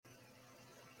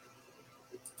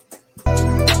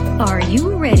Are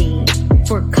you ready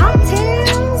for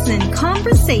cocktails and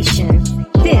conversation?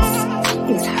 This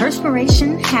is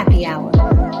Herspiration Happy Hour.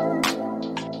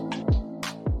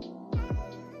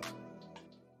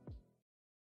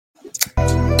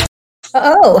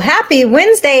 Oh, happy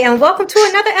Wednesday and welcome to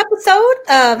another episode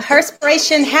of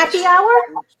Herspiration Happy Hour.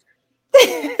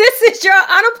 This is your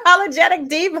unapologetic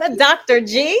diva, Dr.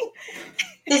 G.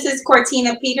 This is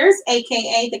Cortina Peters,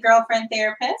 aka the girlfriend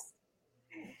therapist.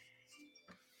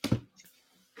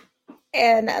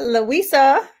 And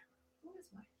Louisa.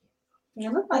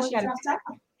 You look like she dropped out.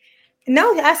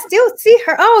 No, I still see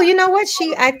her. Oh, you know what?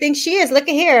 I think she is. Look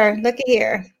at here. Look at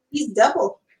here. He's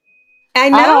double. I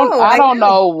know. I don't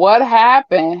know what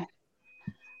happened,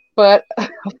 but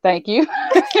thank you.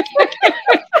 I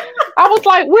was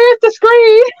like, where's the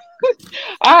screen?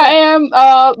 I am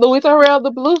Louisa Harrell,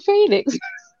 the Blue Phoenix.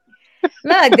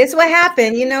 Look, this is what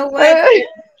happened. You know what?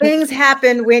 Things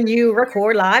happen when you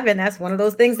record live, and that's one of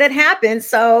those things that happens.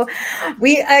 So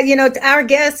we, our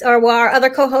guest or our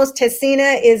other co-host,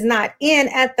 Tessina, is not in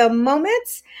at the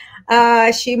moment.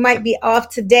 She might be off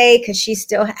today because she's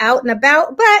still out and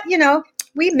about, but,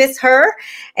 we miss her.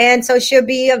 And so she'll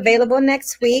be available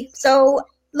next week. So,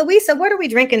 Louisa, what are we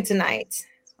drinking tonight?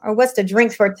 Or what's the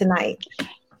drink for tonight?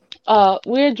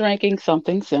 We're drinking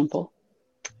something simple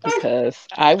because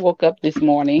I woke up this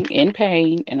morning in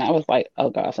pain and I was like, oh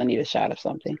gosh, I need a shot of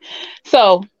something.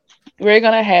 So we're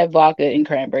going to have vodka and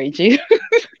cranberry juice.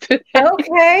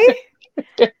 Okay.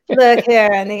 Look here,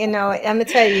 and I'm going to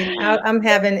tell you, I'm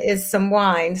having is some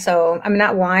wine. So I'm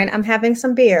not wine. I'm having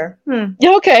some beer.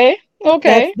 Okay.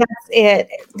 That's it.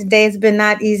 The day's been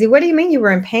not easy. What do you mean you were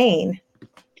in pain?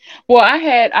 Well,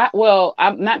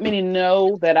 I'm not many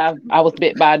know that I was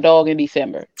bit by a dog in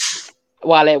December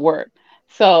while at work.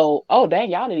 So, oh dang,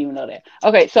 y'all didn't even know that.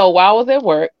 Okay, so while I was at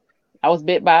work, I was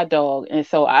bit by a dog, and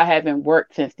so I haven't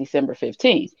worked since December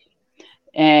 15th.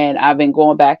 And I've been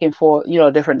going back and forth,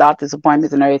 different doctor's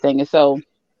appointments and everything. And so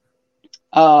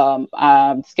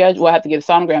I'm scheduled. I have to get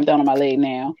a sonogram done on my leg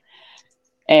now.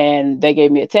 And they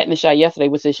gave me a tetanus shot yesterday,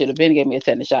 which they should have been gave me a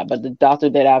tetanus shot. But the doctor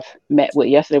that I've met with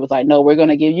yesterday was like, no, we're going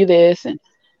to give you this. And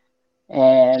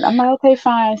I'm like, okay,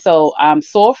 fine. So I'm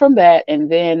sore from that.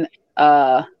 And then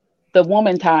the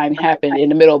woman time happened in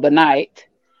the middle of the night.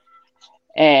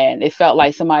 And it felt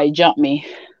like somebody jumped me.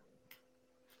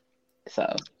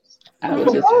 So I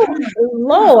was just,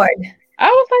 Lord. I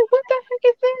was like, what the heck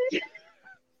is that?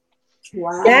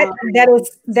 Wow.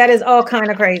 That is all kind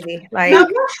of crazy. Like, now,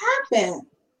 what happened?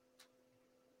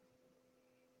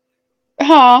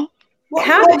 Huh?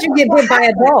 How did you get bit by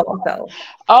a dog, though?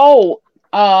 Oh,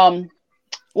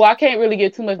 well, I can't really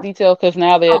give too much detail because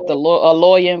now there's a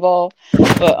lawyer involved.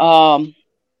 But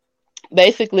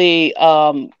basically,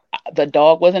 the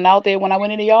dog wasn't out there when I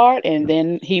went in the yard, and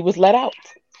then he was let out.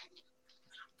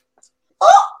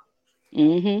 Oh,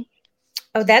 mm-hmm.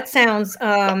 Oh, that sounds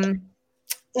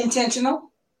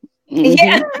intentional. Mm-hmm.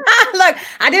 Yeah. Look,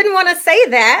 I didn't want to say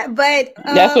that, but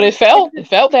that's what it felt. It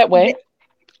felt that way.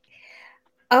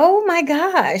 Oh my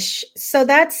gosh. So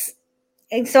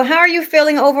how are you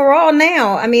feeling overall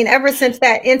now? I mean, ever since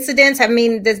that incident,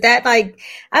 does that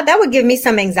that would give me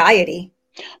some anxiety.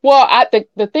 Well,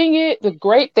 the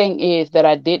great thing is that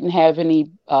I didn't have any,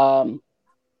 I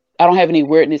don't have any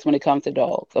weirdness when it comes to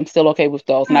dogs. I'm still okay with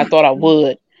dogs. And I thought I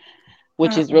would,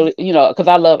 which is really, because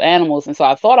I love animals. And so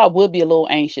I thought I would be a little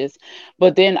anxious,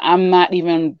 but then I'm not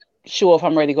even sure if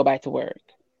I'm ready to go back to work.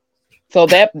 So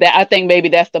that I think maybe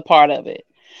that's the part of it.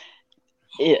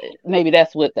 Maybe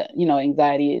that's what the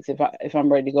anxiety is if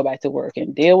I'm ready to go back to work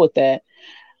and deal with that.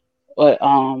 But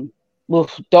with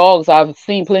dogs, I've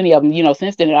seen plenty of them.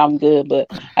 Since then I'm good, but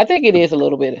I think it is a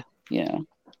little bit.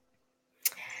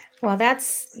 Well,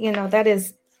 that's that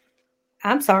is.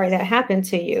 I'm sorry that happened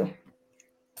to you.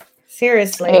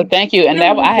 Seriously. Thank you. And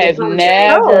I have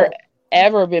never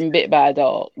ever been bit by a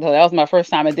dog. So that was my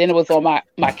first time, and then it was on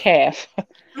my calf.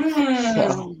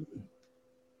 So.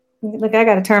 Look, I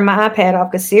got to turn my iPad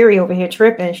off because Siri over here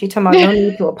tripping. She talking about no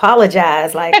need to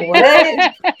apologize. Like what?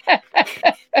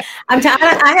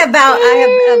 I have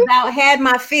about had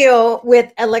my fill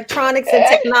with electronics and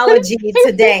technology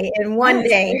today in one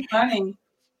day. Funny.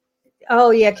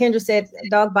 Oh yeah, Kendra said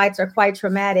dog bites are quite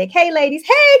traumatic. Hey ladies,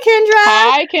 hey Kendra.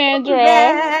 Hi Kendra.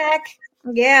 Back.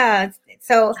 Yeah.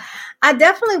 So I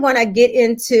definitely want to get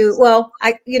into. Well,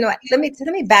 let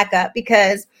me back up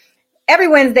because. Every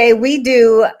Wednesday we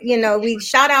do, we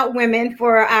shout out women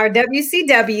for our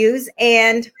WCWs,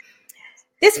 and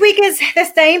this week is the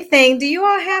same thing. Do you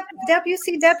all have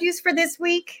WCWs for this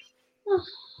week?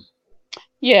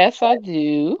 Yes, I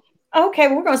do. Okay,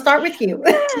 we're going to start with you.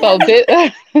 So this,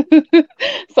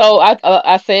 so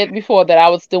I said before that I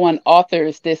was doing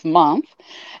authors this month.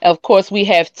 Of course, we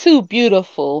have two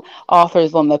beautiful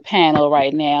authors on the panel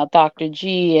right now, Dr.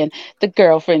 G and the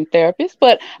girlfriend therapist.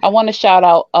 But I want to shout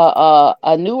out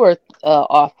a newer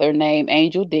author named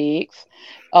Angel Diggs.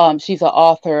 She's an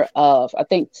author of I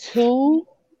think two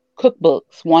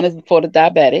cookbooks. One is for the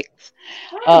diabetics.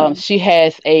 Oh, She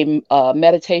has a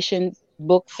meditation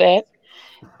book set,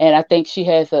 and I think she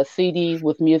has a CD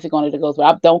with music on it that goes.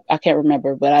 I can't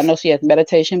remember, but I know she has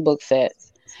meditation book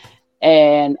sets,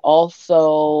 and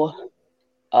also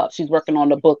she's working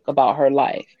on a book about her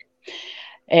life.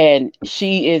 And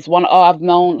she is one. Oh, I've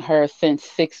known her since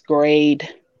sixth grade,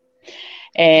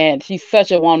 and she's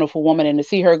such a wonderful woman. And to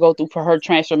see her go through for her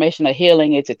transformation of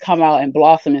healing and to come out and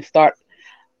blossom and start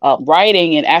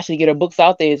writing and actually get her books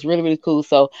out there is really, really cool.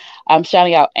 So I'm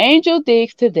shouting out Angel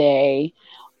Diggs today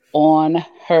on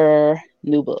her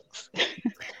new books.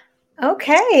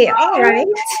 Okay, all right.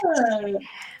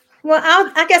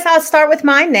 Well, I guess I'll start with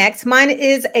mine next. Mine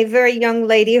is a very young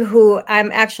lady who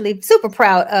I'm actually super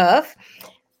proud of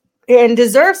and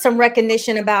deserves some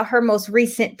recognition about her most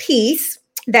recent piece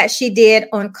that she did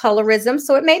on colorism.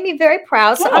 So it made me very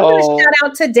proud. So I'm going to shout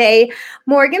out today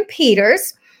Morgan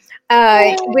Peters,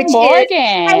 which Morgan.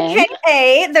 is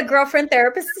AKA the girlfriend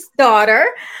therapist's daughter.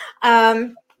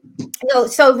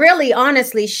 So really,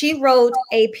 honestly, she wrote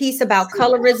a piece about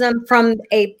colorism from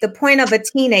the point of a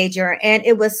teenager, and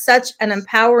it was such an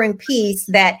empowering piece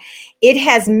that it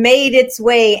has made its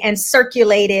way and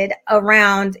circulated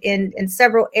around in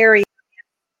several areas.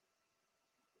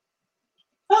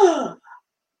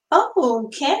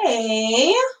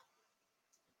 Okay.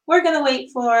 We're gonna wait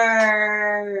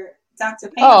for Dr.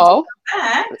 Pam Oh, to come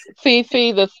back. see,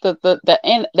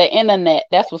 the internet.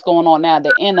 That's what's going on now.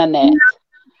 The internet.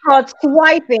 Called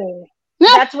swiping.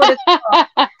 That's what it's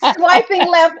called. Swiping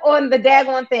left on the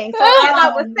daggone thing. So as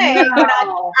I was saying,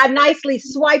 no. I nicely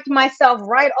swiped myself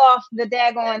right off the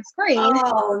daggone screen.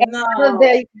 Oh no.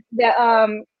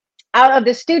 Out of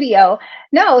the studio.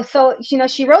 No, so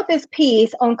she wrote this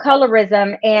piece on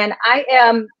colorism, and I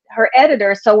am her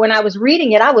editor. So when I was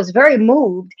reading it, I was very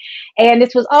moved. And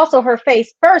this was also her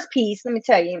first piece, let me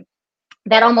tell you,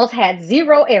 that almost had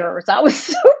zero errors. I was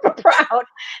super proud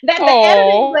that the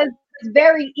editing was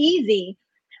very easy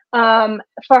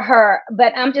for her.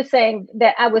 But I'm just saying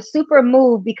that I was super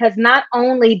moved because not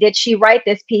only did she write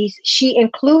this piece, she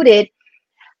included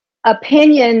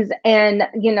opinions and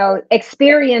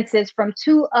experiences from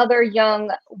two other young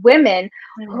women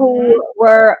who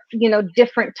were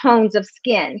different tones of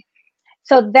skin.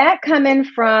 So that coming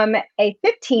from a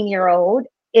 15-year-old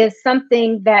is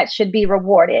something that should be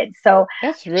rewarded. So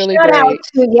that's really shout great.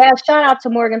 out to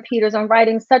Morgan Peters on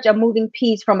writing such a moving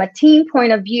piece from a teen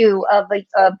point of view of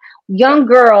young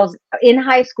girls in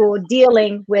high school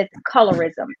dealing with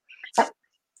colorism.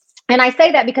 And I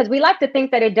say that because we like to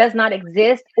think that it does not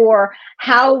exist, or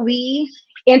how we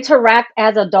interact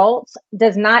as adults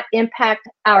does not impact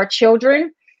our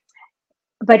children,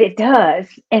 but it does.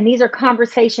 And these are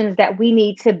conversations that we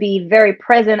need to be very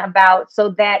present about, so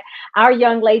that our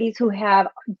young ladies who have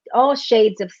all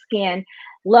shades of skin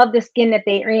love the skin that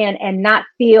they're in and not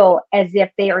feel as if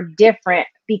they are different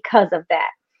because of that.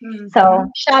 Mm-hmm. So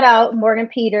shout out Morgan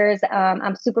Peters.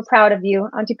 I'm super proud of you.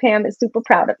 Auntie Pam is super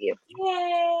proud of you.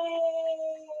 Yay.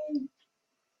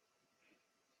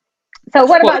 So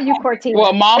what about you, Cortina?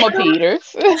 Well, Mama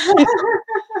Peters.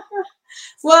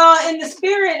 Well, in the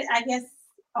spirit, I guess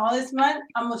all this month,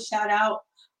 I'm gonna shout out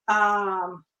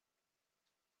I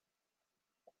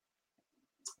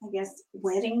guess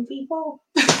wedding people.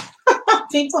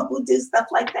 People who do stuff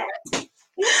like that.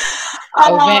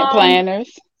 Event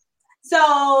planners.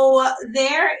 So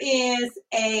there is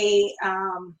a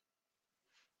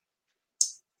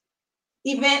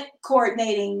event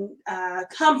coordinating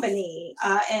company,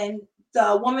 and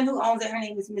the woman who owns it, her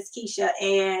name is Miss Keisha,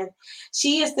 and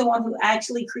she is the one who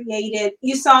actually created.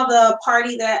 You saw the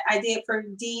party that I did for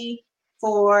D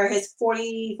for his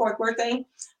 44th birthday,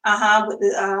 with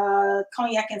the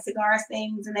cognac and cigars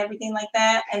things and everything like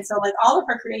that. And so, like, all of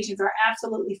her creations are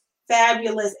absolutely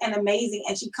fabulous and amazing.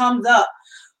 And she comes up,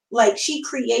 like, she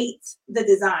creates the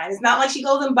design. It's not like she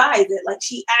goes and buys it. Like,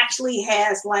 she actually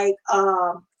has, like,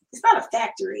 it's not a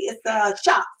factory, it's a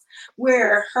shop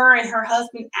where her and her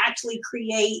husband actually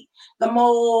create the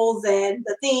molds and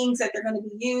the things that they're going to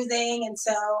be using. And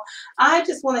so I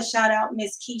just want to shout out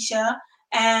Miss Keisha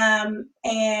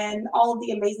and all of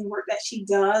the amazing work that she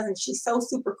does. And she's so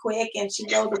super quick, and she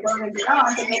goes above and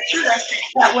beyond to make sure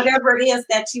that whatever it is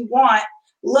that you want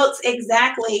looks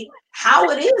exactly how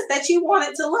it is that you want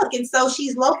it to look. And so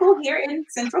she's local here in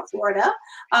Central Florida,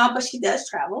 but she does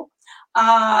travel.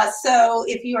 So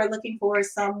if you are looking for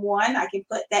someone, I can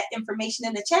put that information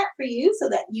in the chat for you so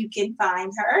that you can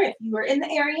find her. If you are in the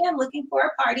area and looking for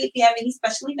a party, if you have any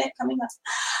special event coming up,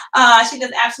 she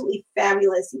does absolutely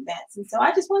fabulous events. And so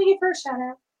I just want to give her a shout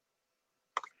out.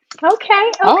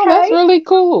 Okay. Oh, that's really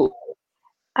cool.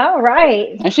 All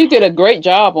right. And she did a great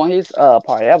job on his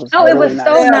party. That was Oh, it was really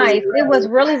so nice. nice. It was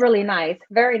really, really nice.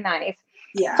 Very nice.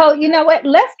 Yeah. So you know what?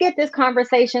 Let's get this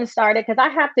conversation started because I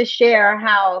have to share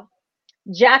how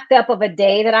jacked up of a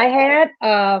day that I had.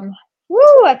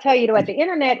 I tell you what, the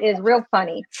internet is real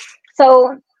funny.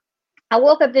 So I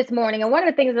woke up this morning, and one of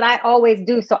the things that I always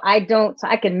do so I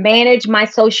can manage my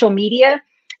social media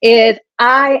is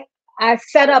I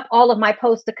set up all of my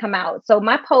posts to come out. So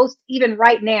my posts, even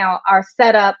right now, are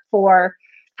set up for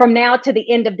from now to the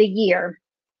end of the year.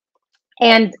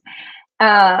 And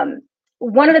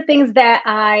one of the things that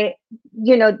I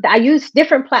use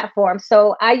different platforms.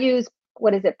 So I use,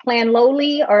 what is it, Plan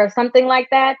Lowly or something like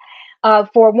that,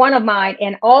 for one of mine,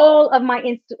 and all of my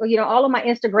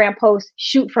Instagram posts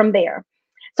shoot from there.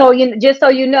 So just so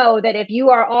you know that if you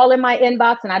are all in my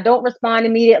inbox and I don't respond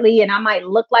immediately, and I might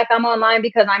look like I'm online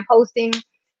because I'm posting,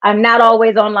 I'm not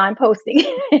always online posting.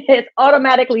 It's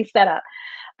automatically set up.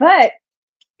 But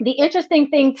the interesting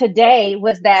thing today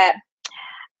was that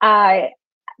I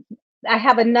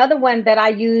have another one that I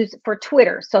use for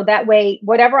Twitter. So that way,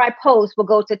 whatever I post will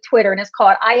go to Twitter, and it's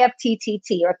called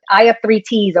IFTTT or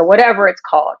IF3Ts or whatever it's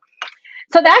called.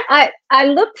 So that I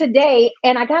looked today,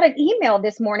 and I got an email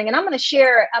this morning, and I'm going to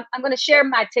share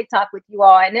my TikTok with you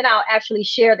all. And then I'll actually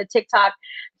share the TikTok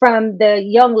from the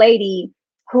young lady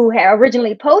who had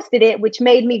originally posted it, which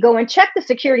made me go and check the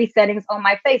security settings on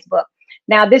my Facebook.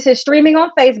 Now, this is streaming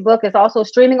on Facebook. It's also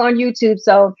streaming on YouTube.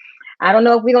 So I don't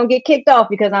know if we're gonna get kicked off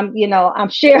because I'm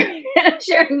sharing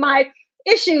sharing my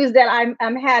issues that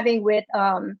I'm having with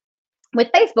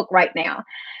Facebook right now.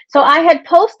 So I had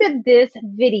posted this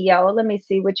video. Let me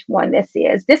see which one this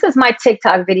is. This is my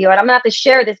TikTok video, and I'm gonna have to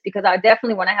share this because I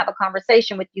definitely want to have a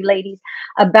conversation with you ladies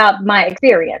about my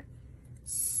experience.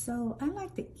 So I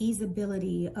like the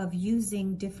easeability of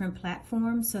using different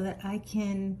platforms so that I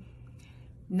can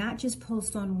not just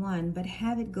post on one, but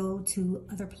have it go to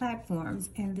other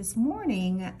platforms. And this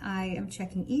morning I am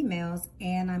checking emails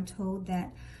and I'm told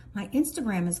that my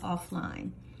Instagram is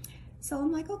offline. So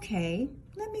I'm like, okay,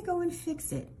 let me go and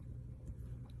fix it.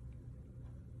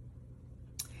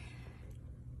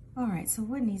 All right, so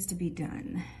what needs to be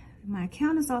done? My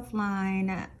account is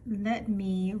offline. Let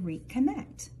me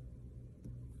reconnect.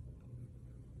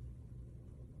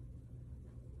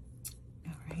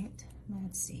 All right,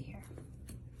 let's see here.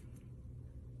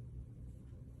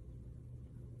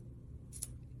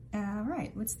 All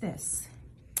right, what's this?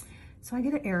 So I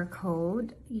get an error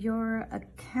code. Your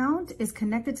account is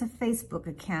connected to Facebook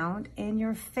account, and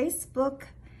your Facebook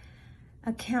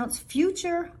account's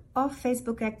future off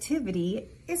Facebook activity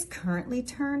is currently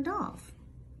turned off.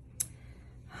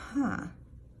 Of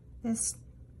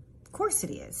course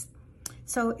it is.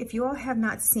 So if you all have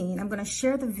not seen, I'm going to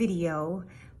share the video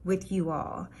with you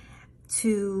all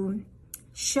to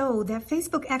show that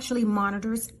Facebook actually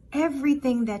monitors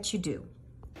everything that you do.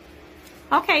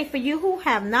 Okay, for you who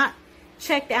have not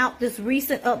checked out this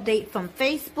recent update from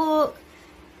Facebook,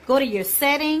 go to your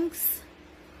settings.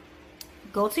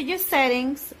 Go to your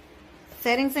settings.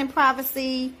 Settings and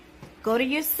privacy. Go to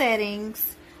your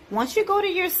settings. Once you go to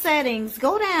your settings,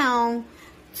 go down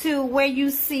to where you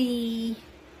see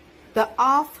the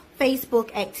off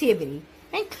Facebook activity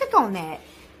and click on that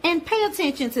and pay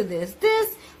attention to this.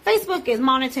 Facebook is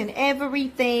monitoring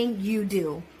everything you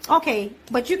do. Okay,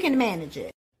 but you can manage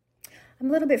it. I'm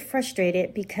a little bit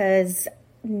frustrated because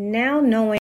now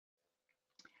knowing.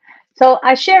 So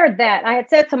I shared that. I had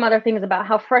said some other things about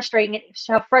how frustrating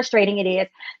it is.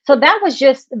 So that was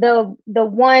just the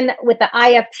one with the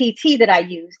IFTT that I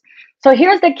used. So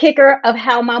here's the kicker of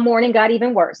how my morning got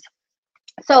even worse.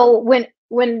 So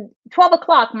when 12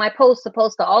 o'clock, my post's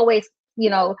supposed to always,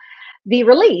 be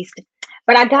released.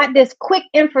 But I got this quick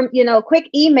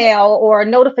email or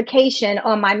notification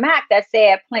on my Mac that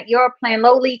said your Plan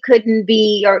Lowly couldn't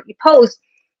be, or your post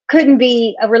couldn't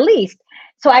be released.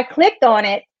 So I clicked on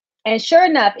it, and sure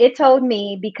enough, it told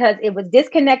me because it was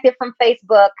disconnected from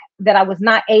Facebook that I was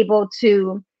not able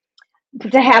to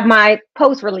have my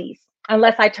post released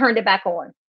unless I turned it back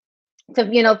on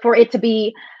for it to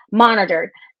be monitored.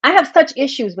 I have such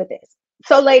issues with this.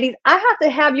 So ladies, I have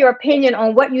to have your opinion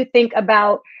on what you think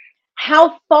about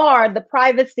how far the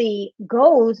privacy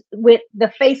goes with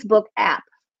the Facebook app.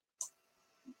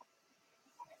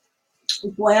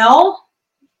 Well,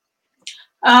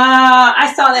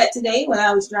 I saw that today when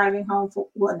I was driving home.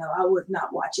 Well, no, I was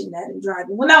not watching that and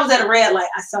driving. When I was at a red light,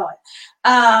 I saw it.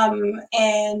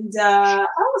 And I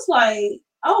was like,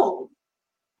 oh,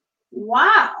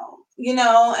 wow.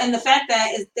 And the fact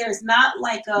that there's not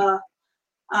like a,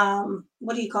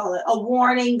 what do you call it? A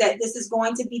warning that this is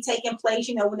going to be taking place.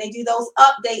 When they do those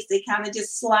updates, they kind of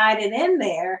just slide it in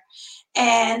there.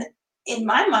 And in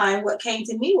my mind, what came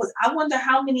to me was, I wonder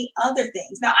how many other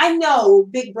things. Now, I know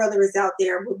Big Brother is out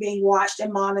there. We're being watched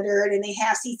and monitored, and they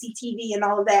have CCTV and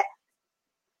all of that.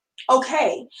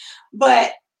 Okay.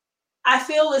 But I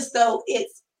feel as though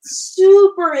it's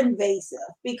super invasive,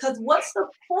 because what's the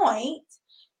point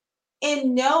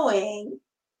in knowing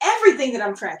everything that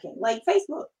I'm tracking? Like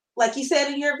Facebook, like you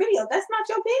said in your video, that's not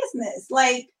your business.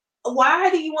 Like, why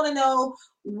do you want to know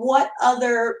what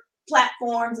other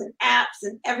platforms and apps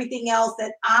and everything else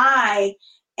that I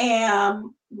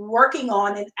am working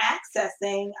on and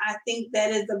accessing? I think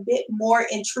that is a bit more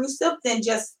intrusive than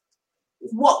just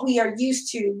what we are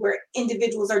used to, where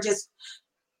individuals are just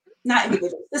not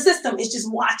individuals. The system is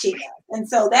just watching us. And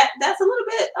so that's a little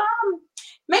bit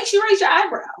makes you raise your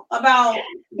eyebrow about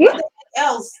what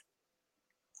else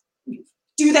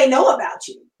do they know about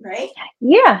you, right?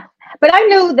 Yeah. But I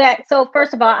knew that. So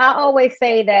first of all, I always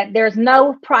say that there's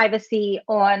no privacy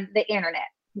on the internet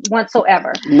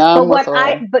whatsoever. None But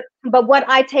whatsoever. but what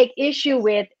I take issue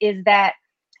with is that,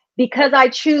 because I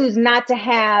choose not to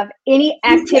have any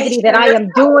activity that I am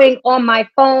doing on my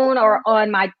phone or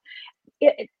on my,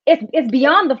 it's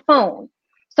beyond the phone.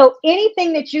 So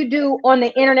anything that you do on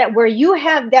the internet where you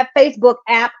have that Facebook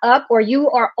app up, or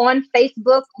you are on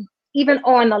Facebook, even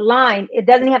on the line, it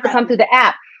doesn't have to come through the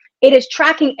app. It is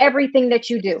tracking everything that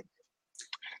you do.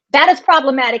 That is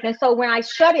problematic. And so when I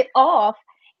shut it off,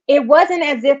 it wasn't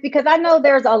as if, because I know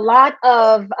there's a lot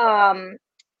of,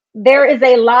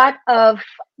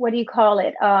 what do you call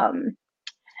it?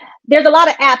 There's a lot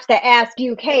of apps that ask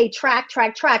you, hey, track.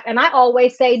 And I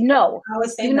always say no.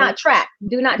 Do not track.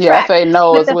 Yeah, I say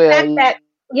no as well.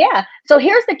 So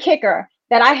here's the kicker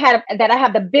that I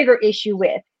have the bigger issue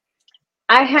with.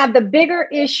 I have the bigger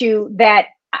issue that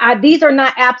these are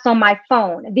not apps on my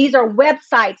phone. These are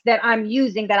websites that I'm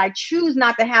using that I choose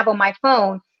not to have on my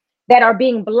phone, that are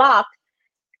being blocked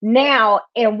now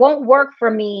and won't work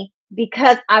for me,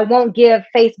 because I won't give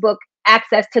Facebook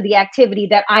access to the activity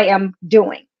that I am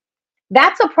doing.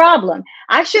 That's a problem.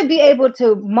 I should be able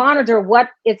to monitor what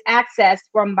is accessed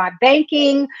from my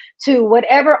banking to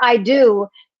whatever I do.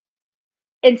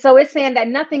 And so it's saying that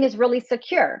nothing is really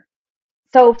secure.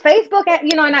 So Facebook,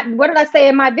 and what did I say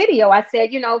in my video? I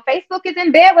said, Facebook is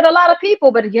in bed with a lot of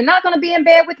people, but you're not going to be in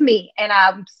bed with me. And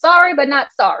I'm sorry, but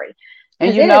not sorry.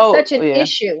 And it is such an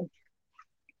issue.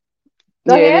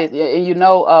 Go ahead. It is.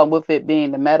 And with it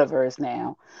being the metaverse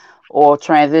now, or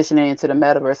transitioning into the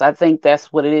metaverse, I think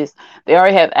that's what it is. They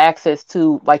already have access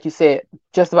to, like you said,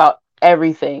 just about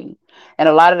everything. And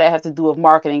a lot of that has to do with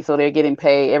marketing. So they're getting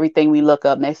paid. Everything we look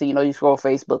up, next thing you know, you scroll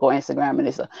Facebook or Instagram and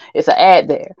it's an ad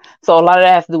there. So a lot of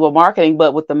that has to do with marketing.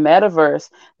 But with the metaverse,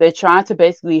 they're trying to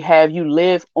basically have you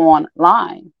live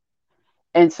online.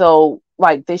 And so,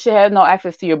 like, they should have no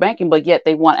access to your banking, but yet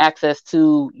they want access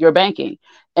to your banking.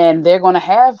 And they're going to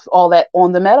have all that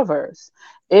on the metaverse.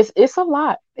 It's a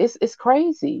lot. It's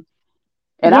crazy.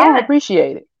 And I don't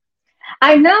appreciate it.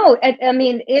 I know. I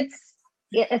mean,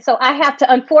 so I have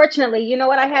to, unfortunately, you know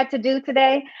what I had to do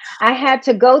today? I had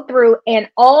to go through, and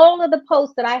all of the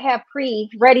posts that I have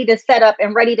ready to set up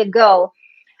and ready to go,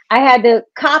 I had to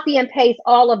copy and paste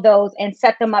all of those and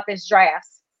set them up as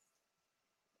drafts.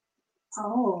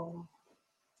 Oh.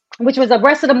 Which was the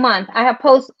rest of the month. I have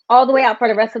posts all the way out for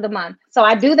the rest of the month. So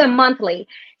I do them monthly.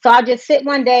 So I'll just sit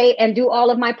one day and do all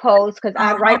of my posts, because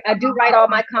I do write all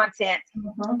my content.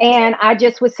 And I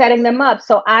just was setting them up.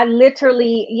 So I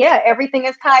literally, everything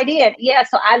is tied in.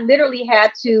 So I literally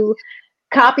had to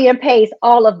copy and paste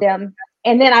all of them.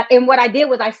 And then what I did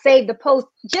was I saved the post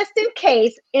just in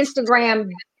case Instagram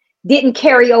didn't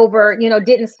carry over,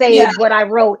 didn't save what I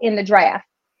wrote in the draft.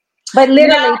 But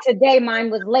literally today mine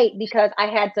was late because I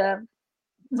had to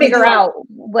figure out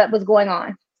what was going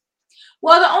on.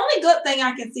 Well, the only good thing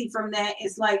I can see from that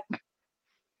is like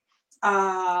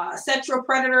sexual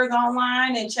predators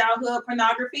online and childhood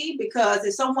pornography, because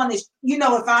if someone is,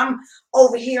 if I'm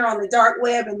over here on the dark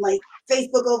web and like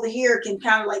Facebook over here can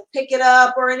kind of like pick it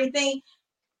up or anything,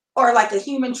 or like a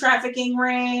human trafficking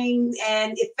ring,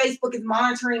 and if Facebook is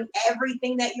monitoring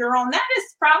everything that you're on, that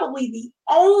is probably the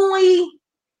only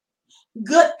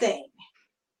good thing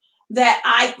that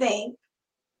I think,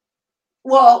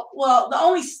 the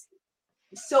only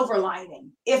silver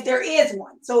lining, if there is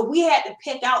one. So if we had to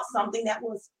pick out something that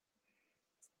was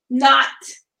not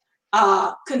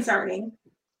concerning,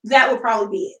 that would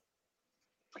probably be it.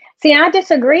 See, I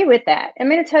disagree with that. I'm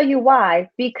going to tell you why.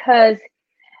 Because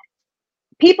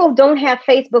people don't have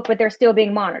Facebook, but they're still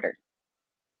being monitored.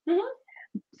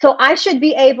 Mm-hmm. So I should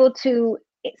be able to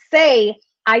say,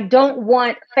 I don't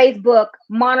want Facebook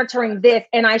monitoring this,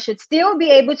 and I should still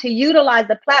be able to utilize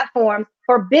the platform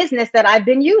for business that I've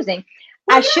been using.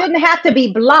 Well, I shouldn't have to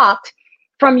be blocked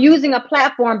from using a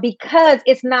platform because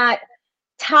it's not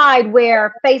tied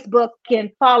where Facebook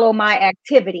can follow my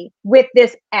activity with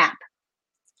this app.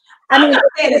 I mean,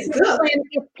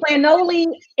 if Planoly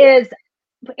is,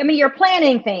 I mean, you're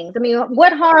planning things. I mean,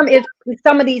 what harm is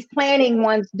some of these planning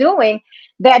ones doing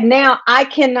that now I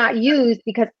cannot use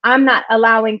because I'm not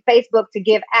allowing Facebook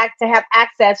to have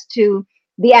access to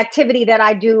the activity that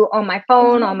I do on my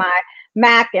phone, on my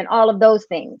Mac, and all of those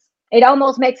things. It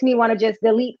almost makes me want to just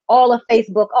delete all of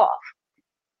Facebook off.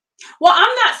 Well,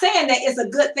 I'm not saying that it's a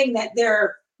good thing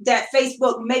that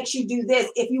Facebook makes you do this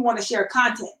if you want to share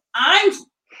content.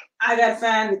 I gotta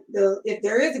find if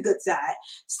there is a good side,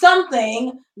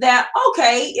 something that,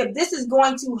 okay, if this is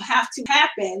going to have to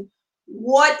happen,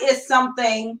 what is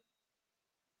something,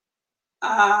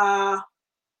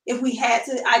 if we had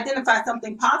to identify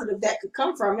something positive that could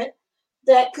come from it,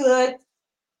 that could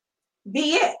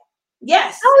be it.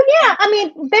 Yes. Oh yeah. I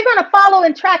mean, they're going to follow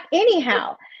and track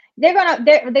anyhow.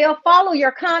 They'll follow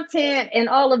your content and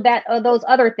all of that, those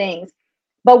other things.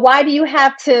 But why do you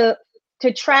have to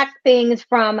track things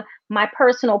from my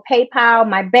personal PayPal,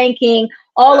 my banking,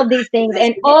 all of these things,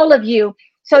 and all of you?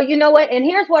 So you know what? And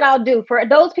here's what I'll do for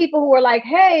those people who are like,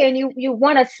 hey, and you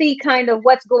want to see kind of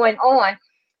what's going on.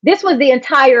 This was the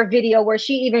entire video where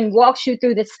she even walks you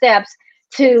through the steps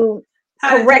to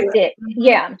correct it.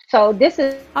 Yeah. So this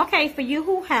is okay for you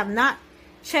who have not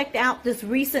checked out this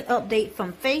recent update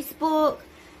from Facebook.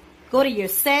 Go to your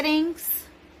settings.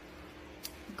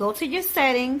 Go to your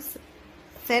settings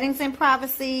and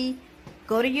privacy.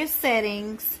 Go to your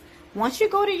settings. Once you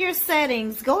go to your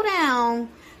settings, go down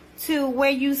to where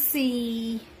you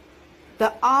see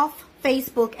the off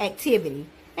Facebook activity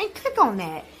and click on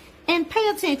that and pay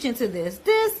attention to this.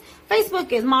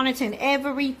 Facebook is monitoring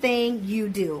everything you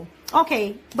do.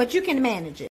 Okay, but you can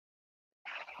manage it.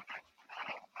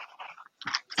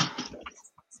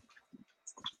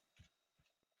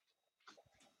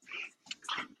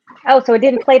 Oh, so it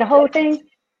didn't play the whole thing?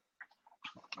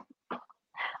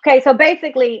 Okay, so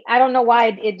basically, I don't know why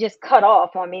it just cut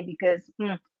off on me because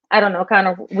I don't know, kind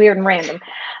of weird and random.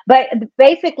 But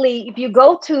basically, if you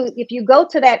go to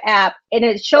that app and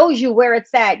it shows you where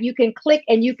it's at, you can click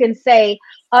and you can say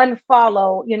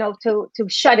unfollow, to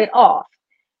shut it off.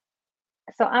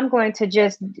 So I'm going to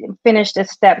just finish the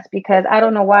steps because I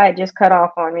don't know why it just cut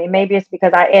off on me. Maybe it's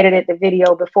because I edited the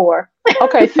video before.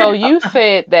 Okay, so you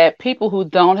said that people who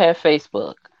don't have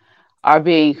Facebook are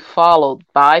being followed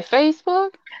by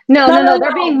Facebook? No,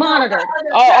 they're being monitored.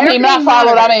 Oh, I mean, not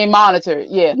followed, I mean monitored.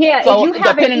 Yeah. Yeah, so if you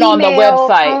have depending an email, on the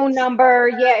website, phone number,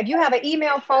 if you have an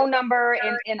email, phone number,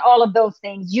 and all of those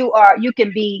things, you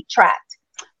can be tracked.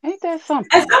 Ain't that something?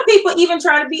 And some people even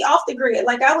try to be off the grid.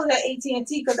 Like I was at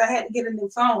AT&T because I had to get a new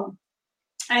phone.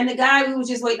 And the guy, we was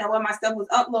just waiting on when my stuff was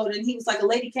uploaded. And he was like, a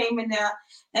lady came in there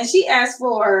and she asked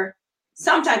for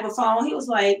some type of phone. He was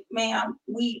like, ma'am,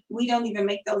 we don't even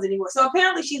make those anymore. So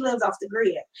apparently she lives off the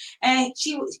grid. And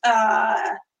she was,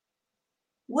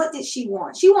 what did she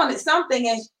want? She wanted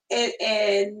something.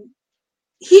 And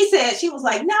he said, she was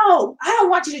like, no, I don't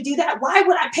want you to do that. Why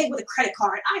would I pay with a credit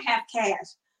card? I have cash.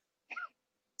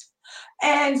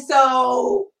 And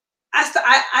so I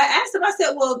asked him, I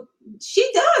said, well, she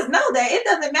does know that it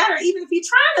doesn't matter. Even if you're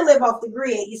trying to live off the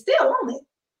grid, you still own it.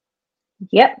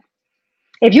 Yep.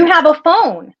 If you have a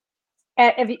phone,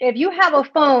 if you have a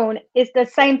phone, it's the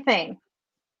same thing.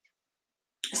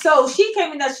 So she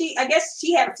came in, I guess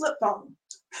she had a flip phone.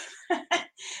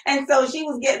 And so she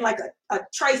was getting like a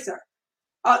tracer.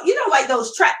 Like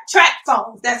those track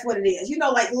phones. That's what it is.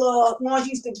 Like little ones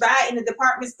you used to buy in the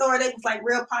department store. They was like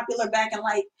real popular back in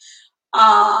like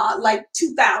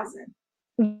 2000.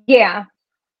 Yeah.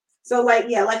 So like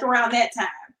around that time,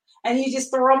 and you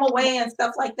just throw them away and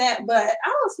stuff like that. But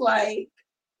I was like,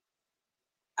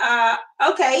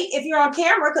 okay, if you're on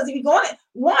camera, because if you're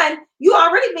going you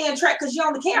already being tracked because you're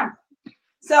on the camera.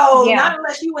 So not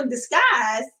unless you in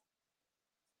disguise,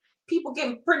 people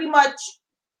can pretty much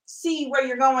see where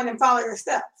you're going and follow your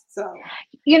steps. So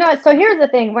so here's the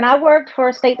thing. When I worked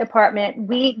for State Department,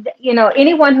 we,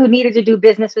 anyone who needed to do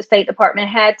business with State Department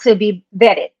had to be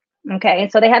vetted. Okay. And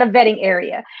so they had a vetting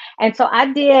area. And so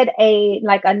I did a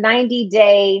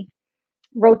 90-day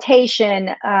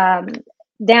rotation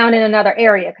down in another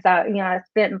area because I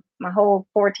spent my whole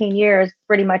 14 years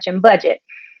pretty much in budget,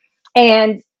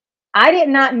 and I did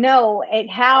not know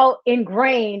how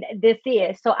ingrained this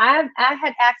is. So I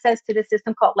had access to the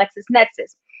system called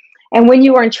LexisNexis, and when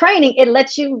you were in training, it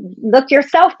lets you look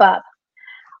yourself up.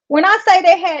 When I say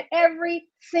they had every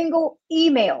single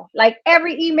email, like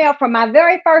every email from my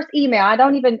very first email, I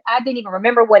didn't even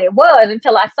remember what it was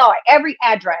until I saw it. Every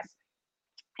address,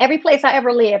 every place I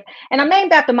ever lived. And I'm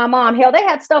named after my mom. Hell, they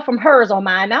had stuff from hers on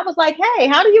mine. And I was like, hey,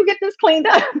 how do you get this cleaned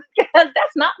up? Because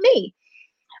that's not me.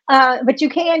 But you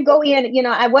can go in,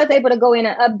 I was able to go in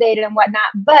and update it and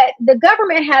whatnot. But the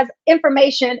government has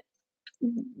information.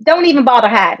 Don't even bother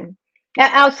hiding.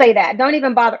 I'll say that. Don't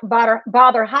even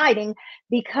bother hiding,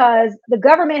 because the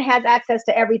government has access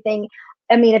to everything.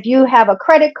 I mean, if you have a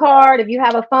credit card, if you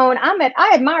have a phone,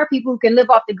 I admire people who can live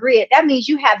off the grid. That means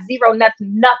you have zero,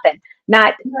 nothing.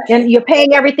 And you're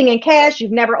paying everything in cash.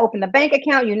 You've never opened a bank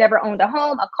account. You never owned a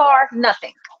home, a car,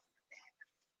 nothing.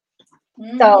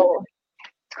 Mm-hmm. So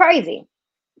it's crazy.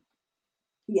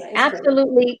 Yeah,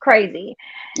 absolutely crazy.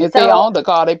 If they owned the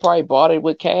car, they probably bought it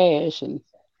with cash and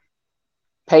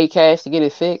pay cash to get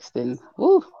it fixed, and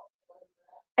woo.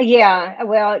 Yeah,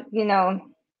 well,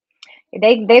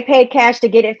 they paid cash to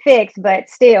get it fixed, but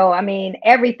still, I mean,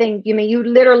 everything, you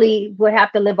literally would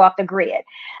have to live off the grid.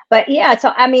 But yeah,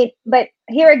 so I mean, but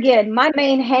here again, my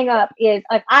main hang up is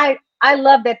like I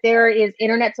love that there is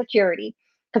internet security,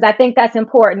 because I think that's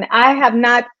important. I have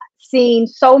not seen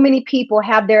so many people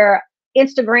have their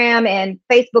Instagram and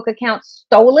Facebook accounts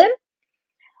stolen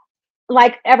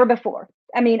like ever before.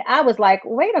 I mean, I was like,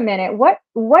 wait a minute,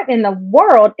 what in the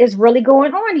world is really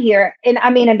going on here? And I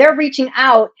mean, and they're reaching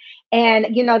out,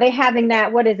 and they having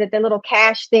that, what is it, the little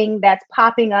cash thing that's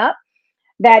popping up,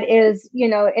 that is,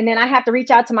 and then I have to reach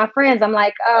out to my friends. I'm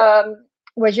like,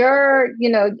 was your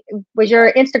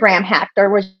Instagram hacked, or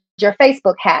was your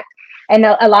Facebook hacked? And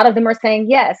a lot of them are saying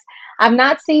yes. I've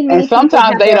not seen many. And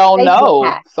sometimes they don't know.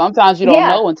 Hacked. Sometimes you don't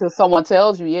know until someone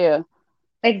tells you. Yeah.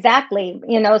 Exactly.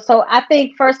 So I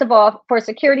think, first of all, for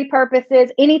security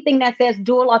purposes, anything that says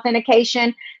dual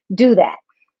authentication, do that.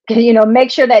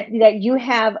 Make sure that you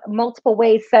have multiple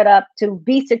ways set up to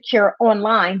be secure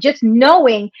online. Just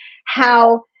knowing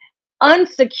how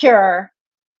unsecure,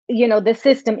 the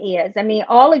system is. I mean,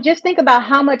 just think about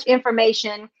how much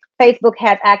information Facebook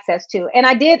has access to. And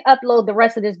I did upload the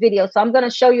rest of this video, so I'm going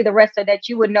to show you the rest so that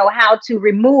you would know how to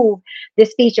remove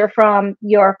this feature from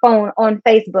your phone on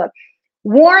Facebook.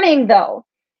 Warning though,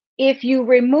 if you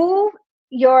remove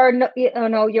your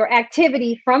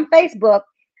activity from Facebook,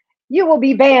 you will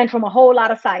be banned from a whole lot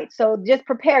of sites. So just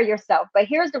prepare yourself. But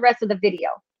here's the rest of the video.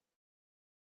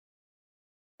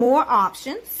 More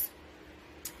options.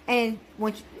 And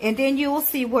then you will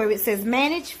see where it says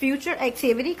manage future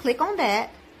activity. Click on that.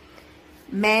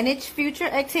 Manage future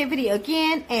activity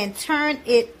again and turn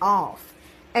it off.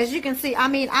 As you can see, I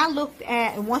mean, I looked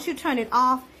at, and once you turn it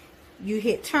off, you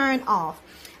hit turn off.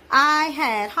 I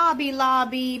had Hobby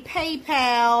Lobby,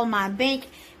 PayPal, my bank,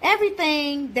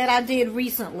 everything that I did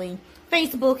recently.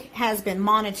 Facebook has been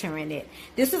monitoring it.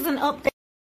 This is an update.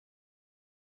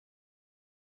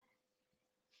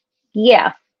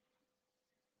 Yeah.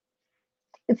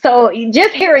 So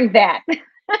just hearing that.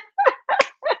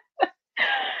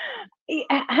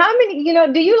 How many,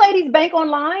 do you ladies bank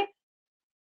online?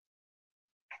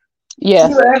 Yeah.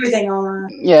 You do everything online.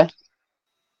 Yeah.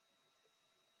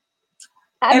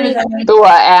 Everything. Through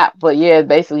our app, but yeah,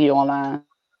 basically online.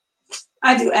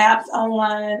 I do apps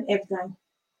online, everything.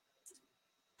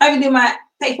 I can do my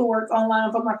paperwork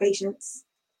online for my patients.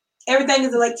 Everything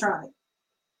is electronic.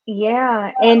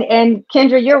 Yeah, and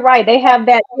Kendra, you're right. They have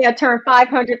that. Turn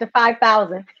 500 to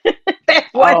 5,000.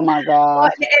 Oh my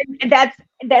God!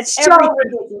 That's so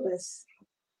ridiculous.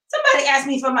 Somebody asked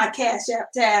me for my Cash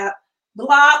App tab,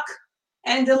 block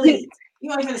and delete.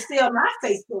 You ain't gonna steal my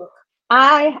Facebook.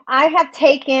 I have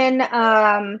taken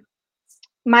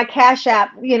my Cash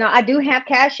App. I do have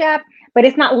Cash App, but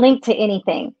it's not linked to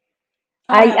anything.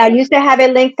 I used to have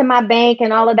it linked to my bank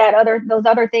and all of those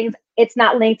other things. It's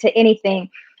not linked to anything.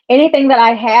 Anything that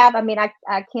I have, I mean, I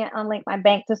can't unlink my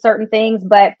bank to certain things,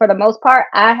 but for the most part,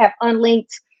 I have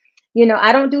unlinked.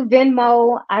 I don't do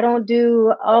Venmo. I don't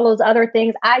do all those other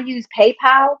things. I use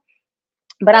PayPal,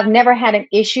 but I've never had an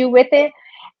issue with it.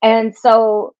 And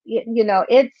so,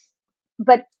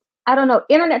 but I don't know,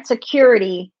 internet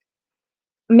security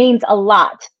means a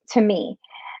lot to me.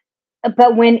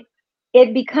 But when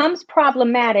it becomes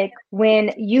problematic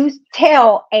when you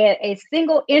tell a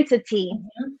single entity,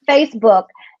 Facebook,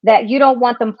 that you don't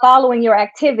want them following your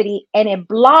activity, and it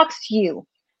blocks you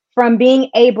from being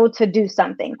able to do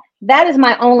something. That is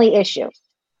my only issue.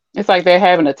 It's like they're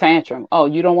having a tantrum. Oh,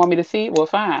 you don't want me to see it? Well,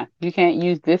 fine. You can't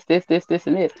use this,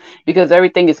 and this because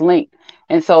everything is linked.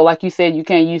 And so, like you said, you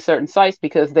can't use certain sites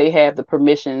because they have the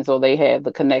permissions or they have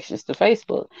the connections to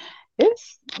Facebook.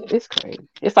 It's crazy.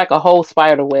 It's like a whole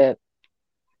spider web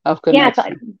of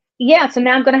connection. So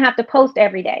now I'm going to have to post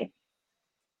every day.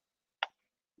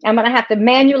 I'm going to have to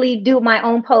manually do my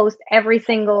own post every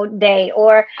single day,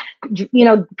 or,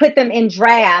 put them in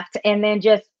draft and then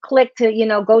just click to,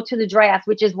 go to the draft,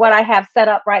 which is what I have set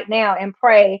up right now, and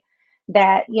pray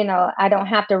that, I don't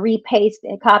have to repaste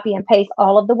and copy and paste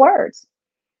all of the words.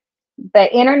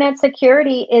 But internet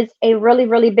security is a really,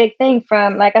 really big thing.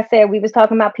 From, like I said, we was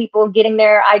talking about people getting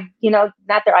their,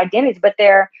 not their identities, but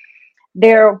their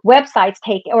websites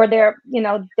taken, or their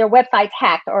websites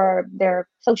hacked, or their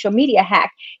social media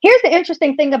hacked. Here's the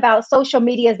interesting thing about social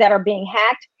medias that are being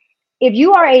hacked. If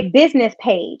you are a business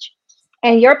page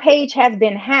and your page has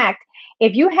been hacked,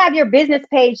 if you have your business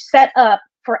page set up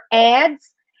for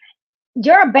ads,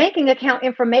 your banking account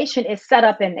information is set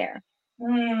up in there.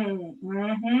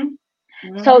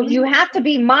 So you have to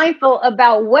be mindful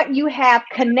about what you have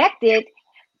connected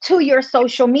to your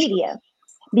social media.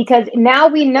 Because now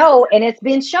we know, and it's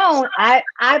been shown, I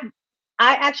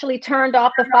actually turned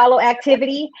off the follow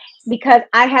activity because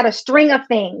I had a string of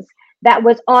things that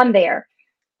was on there.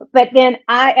 But then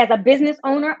as a business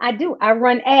owner, I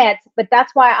run ads, but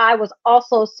that's why I was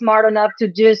also smart enough to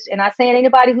just, and I'm saying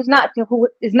anybody who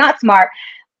is not smart,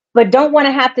 but don't want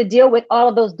to have to deal with all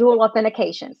of those dual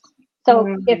authentications.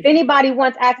 So if anybody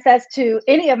wants access to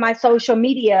any of my social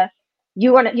media,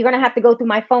 you're gonna have to go through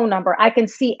my phone number. I can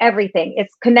see everything.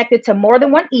 It's connected to more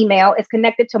than one email. It's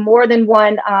connected to more than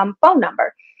one phone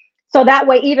number. So that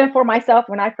way, even for myself,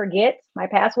 when I forget my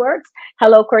passwords,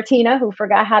 hello, Cortina, who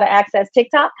forgot how to access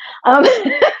TikTok. I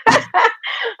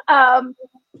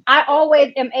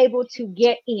always am able to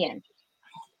get in.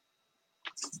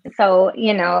 So,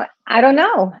 I don't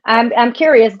know. I'm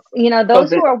curious,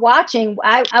 those who are watching,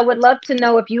 I would love to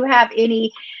know if you have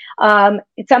any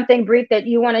something brief that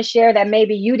you want to share that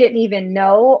maybe you didn't even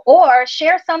know, or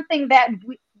share something that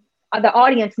the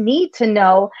audience need to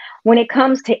know when it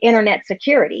comes to internet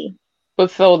security. But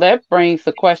so that brings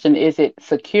the question, is it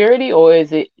security or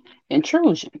is it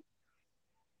intrusion?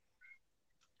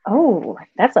 Oh,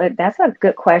 that's a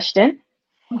good question.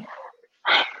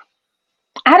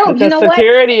 I don't, because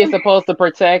security is supposed to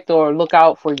protect or look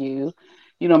out for you,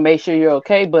 make sure you're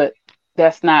okay, but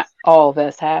that's not all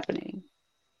that's happening.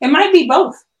 It might be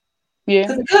both. Yeah.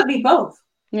 Because it could be both.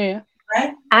 Yeah.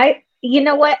 Right? You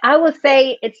know what? I would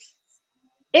say it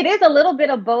is a little bit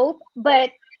of both,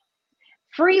 but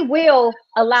free will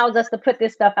allows us to put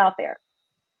this stuff out there.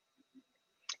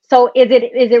 So is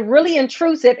it really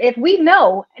intrusive? If we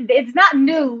know, it's not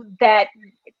new that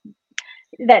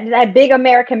big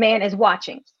American man is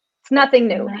watching. It's nothing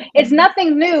new. It's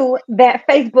nothing new that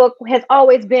Facebook has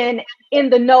always been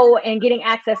in the know and getting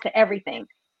access to everything.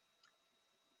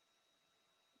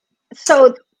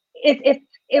 So it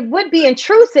would be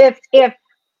intrusive if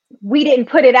we didn't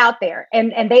put it out there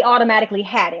and they automatically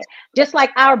had it. Just like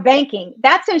our banking,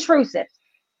 that's intrusive.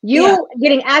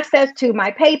 Getting access to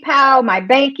my PayPal, my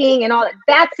banking and all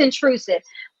that's intrusive,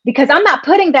 because I'm not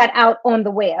putting that out on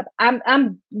the web.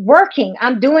 I'm working,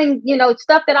 I'm doing,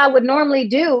 stuff that I would normally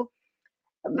do.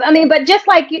 I mean, but just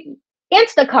like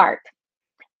Instacart,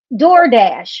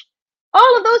 DoorDash,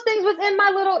 all of those things was in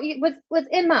my was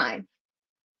in mine.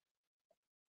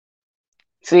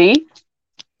 See,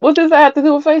 what does that have to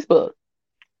do with Facebook?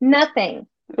 Nothing.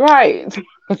 Right.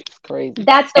 It's crazy.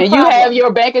 That's the problem. You have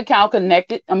your bank account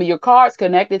connected. I mean, your card's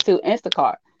connected to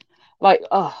Instacart. Like,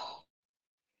 oh.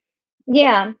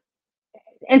 Yeah.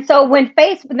 And so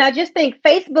now just think,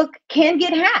 Facebook can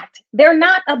get hacked. They're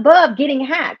not above getting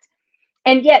hacked.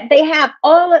 And yet they have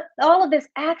all of this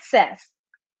access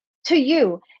to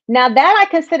you. Now that I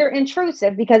consider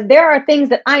intrusive, because there are things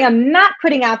that I am not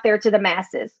putting out there to the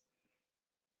masses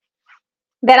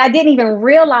that I didn't even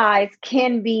realize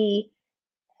can be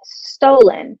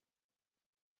stolen.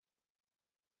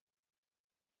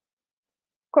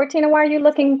 Cortina, why are you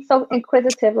looking so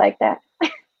inquisitive like that?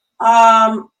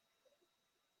 I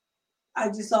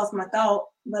just lost my thought,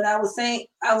 but I was saying,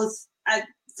 I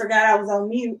forgot I was on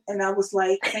mute and I was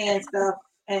like saying stuff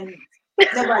and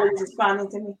nobody was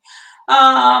responding to me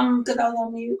because I was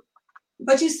on mute.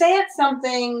 But you said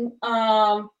something.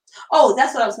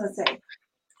 That's what I was going to say.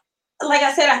 Like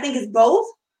I said, I think it's both,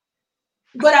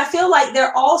 but I feel like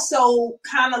they're also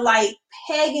kind of like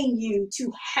pegging you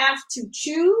to have to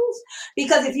choose,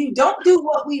 because if you don't do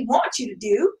what we want you to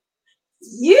do,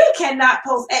 you cannot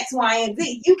post X, Y, and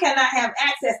Z. You cannot have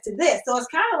access to this. So it's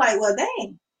kind of like, well,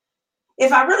 dang,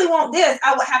 If I really want this,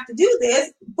 I would have to do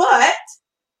this. But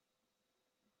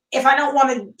if I don't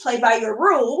want to play by your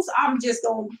rules, I'm just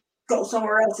going to go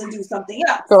somewhere else and do something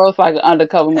else. So it's like an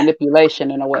undercover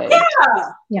manipulation in a way.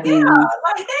 Yeah. Mm-hmm.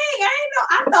 Like, dang,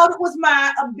 I thought it was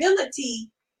my ability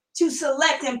to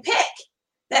select and pick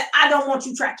that I don't want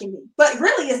you tracking me. But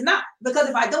really it's not. Because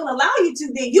if I don't allow you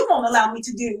to, then you won't allow me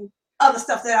to do other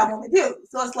stuff that I want to do.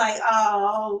 So it's like,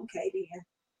 oh, okay, then.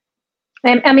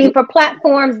 And I mean, for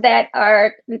platforms that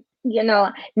are, you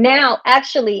know, now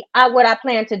actually what I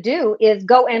plan to do is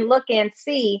go and look and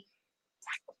see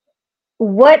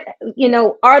what, you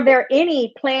know, are there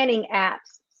any planning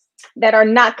apps that are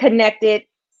not connected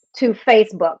to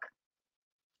Facebook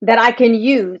that I can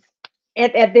use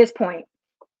at this point?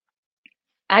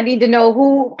 I need to know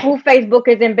who Facebook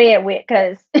is in bed with,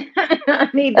 because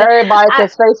everybody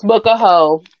says Facebook a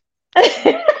hoe.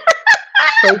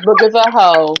 Facebook is a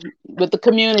hoe with the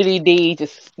community D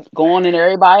just going in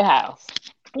everybody's house.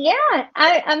 Yeah,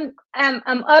 I'm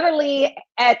utterly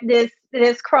at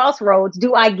this crossroads.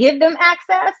 Do I give them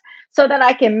access so that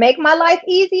I can make my life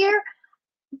easier?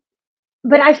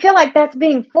 But I feel like that's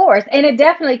being forced, and it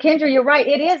definitely, Kendra, you're right.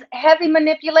 It is heavy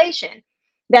manipulation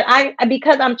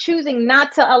because I'm choosing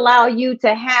not to allow you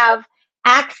to have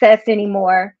access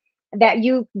anymore, that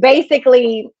you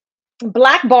basically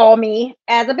blackball me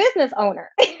as a business owner.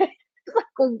 Like,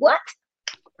 what?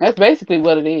 That's basically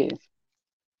what it is.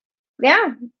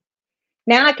 Yeah.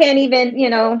 Now I can't even, you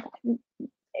know,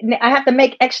 I have to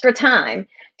make extra time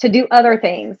to do other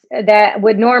things that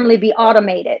would normally be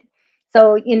automated.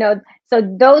 So, you know, so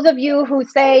those of you who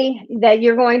say that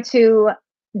you're going to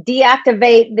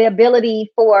deactivate the ability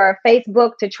for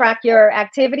Facebook to track your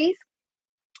activities,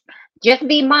 just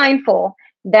be mindful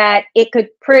that it could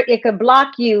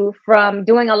block you from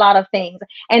doing a lot of things.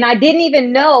 And I didn't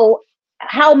even know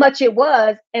how much it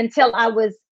was until I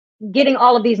was getting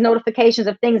all of these notifications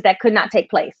of things that could not take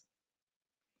place.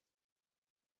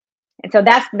 And so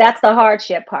that's the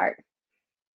hardship part.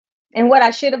 And what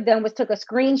I should have done was took a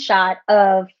screenshot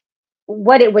of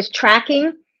what it was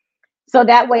tracking. So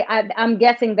that way I'm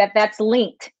guessing that that's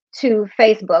linked to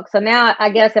Facebook. So now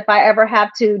I guess if I ever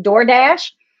have to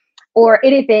DoorDash or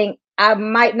anything, I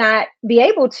might not be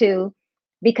able to,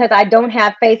 because I don't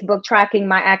have Facebook tracking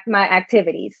my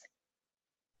activities.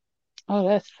 Oh,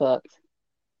 that sucks.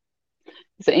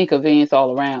 It's an inconvenience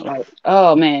all around. Like,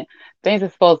 oh man, things are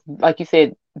supposed, like you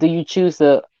said, do you choose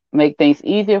to make things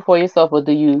easier for yourself, or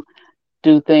do you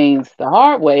do things the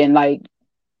hard way? And like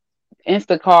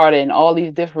Instacart and all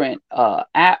these different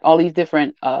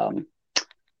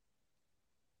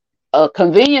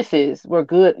conveniences were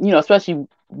good, you know, especially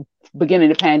beginning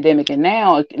the pandemic. And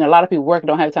now, a lot of people work,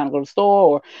 don't have time to go to the store,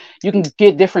 or you can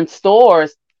get different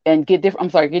stores and get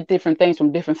different things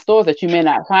from different stores that you may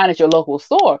not find at your local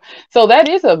store. So that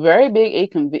is a very big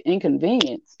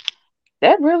inconvenience.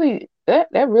 That really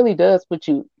does put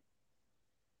you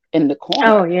in the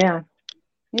corner. Oh yeah.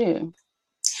 Yeah.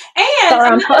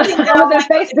 And sorry, I was in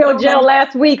Facebook jail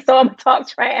last week, so I'm gonna talk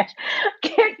trash.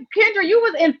 Kendra, you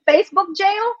was in Facebook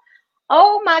jail?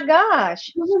 Oh my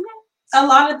gosh. A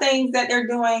lot of things that they're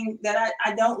doing that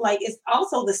I don't like is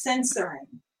also the censoring,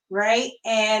 right?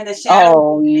 And the shadow.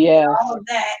 Oh yeah. All of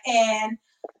that. And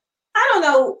I don't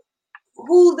know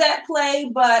who that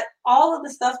play, but all of the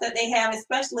stuff that they have,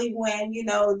 especially when, you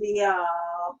know, the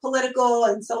political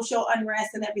and social unrest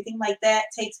and everything like that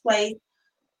takes place,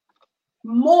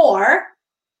 more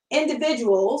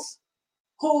individuals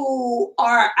who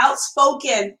are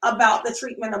outspoken about the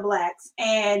treatment of Blacks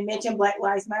and mention Black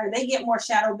Lives Matter, they get more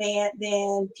shadow banned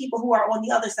than people who are on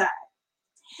the other side.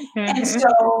 Mm-hmm. And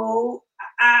so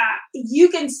you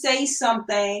can say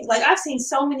something, like I've seen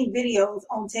so many videos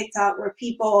on TikTok where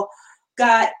people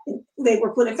they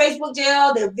were put in Facebook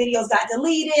jail, their videos got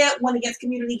deleted, went against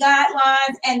community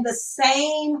guidelines, and the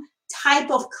same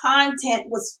type of content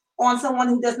was on someone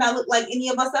who does not look like any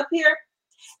of us up here,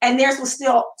 and theirs was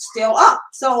still up.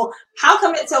 So how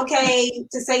come it's okay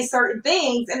to say certain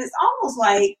things? And it's almost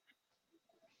like,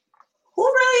 who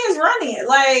really is running it?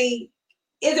 Like,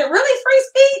 is it really free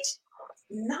speech?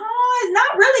 No,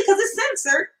 not really, because it's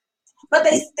censored. But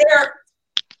they're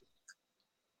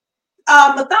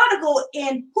methodical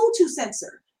in who to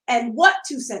censor and what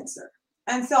to censor.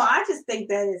 And so I just think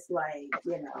that it's like,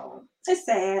 you know, it's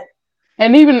sad.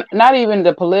 And not even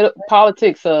the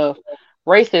politics of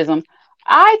racism.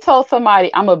 I told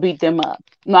somebody I'm gonna beat them up.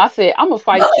 No, I said I'm gonna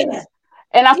fight you,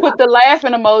 and I put the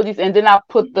laughing emojis, and then I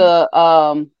put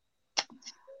the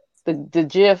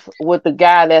GIF with the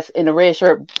guy that's in the red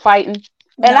shirt fighting,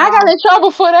 and I got in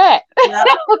trouble for that.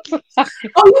 Oh,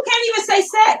 you can't even say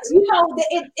sex. You know,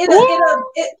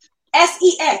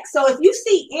 SEX. So if you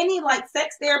see any like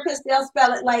sex therapist, they'll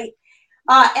spell it like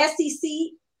SEC.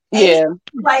 Yeah.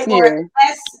 Like, or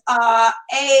SACS,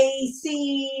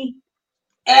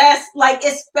 like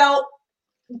it's spelled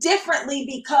differently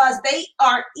because they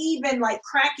are even like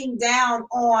cracking down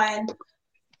on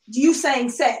you saying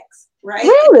sex, right?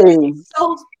 Really? It's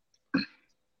so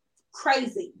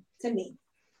crazy to me.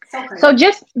 So crazy. So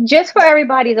just for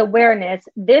everybody's awareness,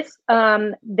 this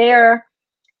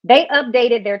they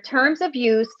updated their terms of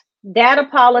use, data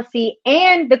policy,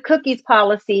 and the cookies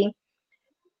policy.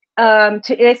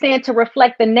 They're saying to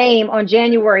reflect the name on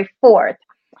January 4th.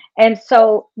 And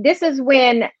so this is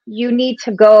when you need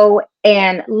to go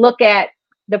and look at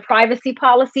the privacy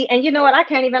policy. And you know what? I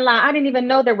can't even lie. I didn't even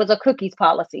know there was a cookies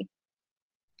policy.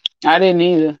 I didn't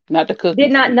either. Not the cookies.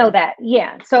 Did not know that.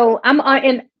 Yeah. So I'm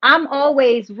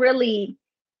always really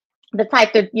the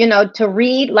type to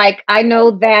read. Like, I know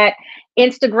that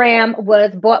Instagram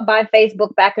was bought by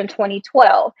Facebook back in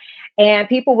 2012, and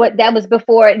that was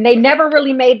before, and they never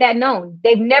really made that known.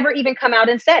 They've never even come out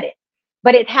and said it,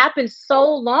 but it happened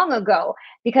so long ago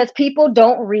because people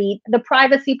don't read the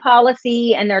privacy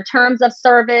policy and their terms of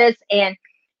service. And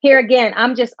here again,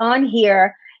 I'm just on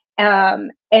here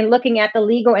and looking at the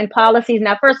legal and policies.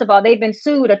 Now, first of all, they've been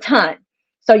sued a ton,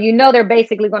 so they're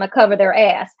basically going to cover their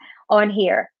ass on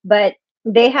here, but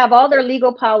they have all their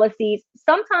legal policies.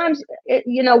 Sometimes,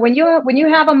 when you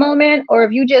have a moment, or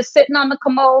if you just sitting on the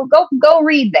commode, go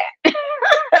read that.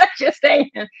 Just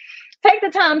saying, take the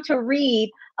time to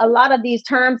read a lot of these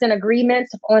terms and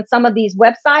agreements on some of these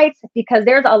websites, because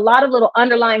there's a lot of little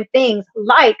underlying things,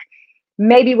 like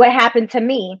maybe what happened to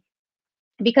me.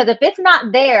 Because if it's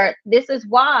not there, this is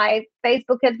why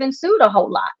Facebook has been sued a whole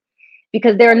lot.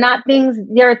 Because there are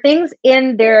things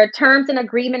in their terms and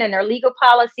agreement and their legal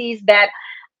policies that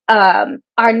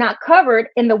are not covered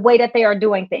in the way that they are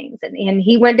doing things. And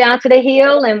he went down to the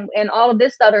Hill and all of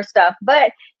this other stuff,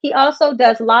 but he also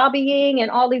does lobbying and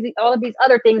all of these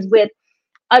other things with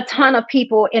a ton of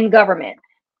people in government.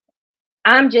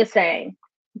 I'm just saying,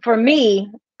 for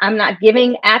me, I'm not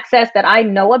giving access that I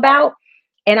know about,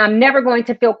 and I'm never going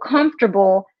to feel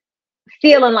comfortable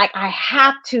feeling like I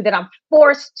have to, that I'm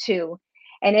forced to.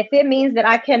 And if it means that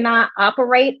I cannot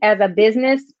operate as a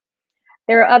business,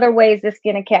 there are other ways to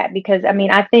skin a cat. Because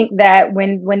I think that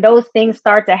when those things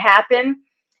start to happen,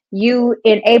 you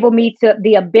enable me to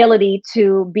the ability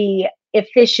to be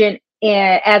efficient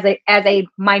as a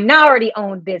minority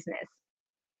owned business.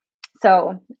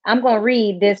 So I'm going to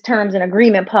read this terms and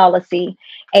agreement policy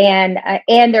and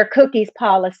their cookies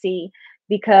policy,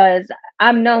 because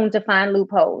I'm known to find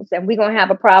loopholes, and we're going to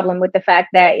have a problem with the fact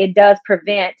that it does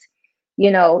prevent,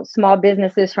 small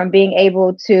businesses from being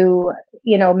able to,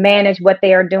 manage what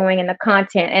they are doing in the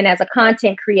content. And as a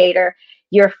content creator,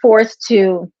 you're forced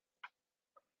to,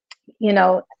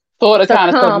 sort of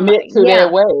kind of submit to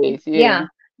their ways. Yeah,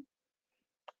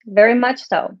 very much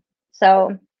so.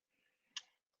 So,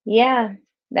 yeah,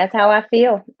 that's how I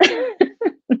feel.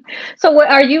 So what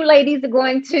are you ladies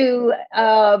going to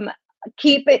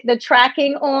keep the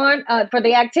tracking on for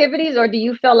the activities, or do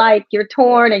you feel like you're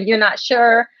torn and you're not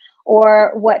sure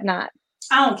or whatnot?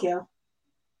 I don't care.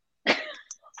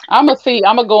 I'm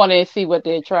gonna go in there and see what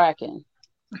they're tracking.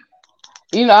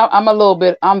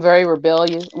 I'm very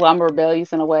rebellious. Well, I'm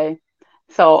rebellious in a way.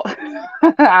 So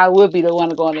I would be the one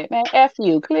to go in there, man, F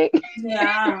you, click.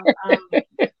 Yeah.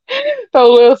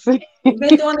 So we'll see. You've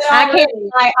been doing it already.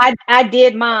 I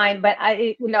did mine, but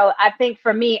I think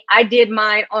for me, I did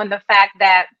mine on the fact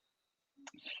that,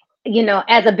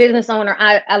 as a business owner,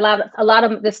 a lot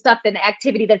of the stuff and the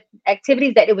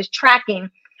activities that it was tracking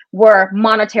were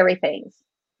monetary things.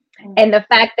 Mm-hmm. And the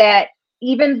fact that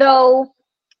even though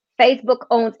Facebook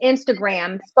owns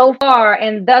Instagram so far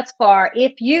and thus far,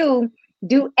 if you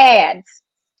do ads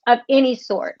of any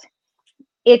sort,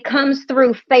 it comes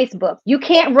through Facebook. You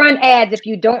can't run ads if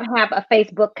you don't have a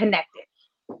Facebook connected.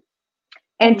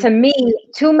 And to me,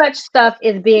 too much stuff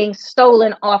is being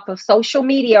stolen off of social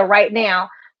media right now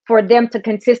for them to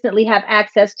consistently have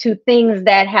access to things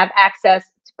that have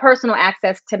personal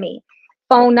access to me.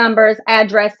 Phone numbers,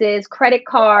 addresses, credit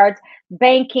cards,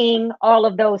 banking, all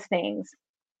of those things.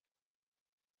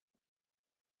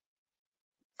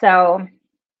 So,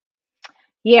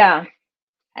 yeah.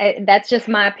 That's just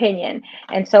my opinion.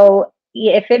 And so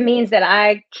if it means that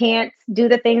I can't do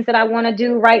the things that I want to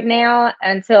do right now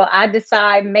until I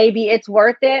decide maybe it's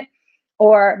worth it,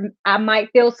 or I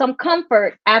might feel some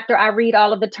comfort after I read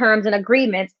all of the terms and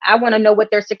agreements, I want to know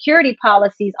what their security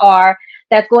policies are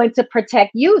that's going to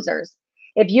protect users.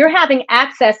 If you're having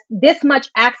this much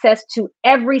access to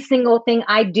every single thing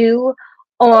I do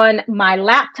on my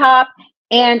laptop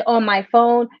and on my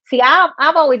phone. See,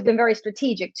 I've always been very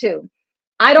strategic too.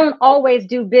 I don't always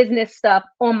do business stuff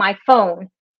on my phone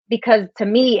because to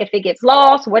me, if it gets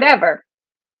lost, whatever.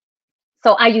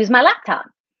 So I use my laptop.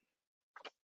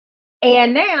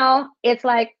 And now it's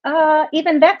like,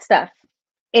 even that stuff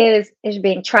is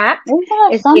being tracked,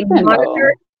 is being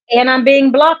monitored, and I'm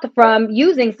being blocked from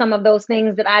using some of those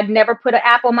things that I'd never put an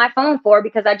app on my phone for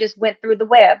because I just went through the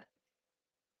web.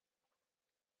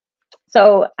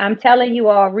 So I'm telling you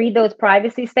all, read those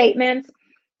privacy statements,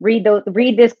 read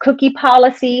this cookie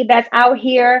policy that's out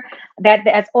here,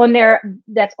 that's on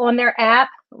their app.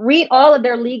 Read all of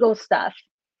their legal stuff.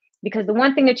 Because the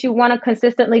one thing that you want to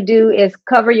consistently do is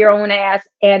cover your own ass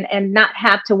and not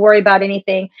have to worry about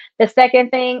anything. The second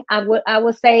thing I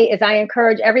will say is I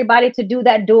encourage everybody to do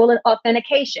that dual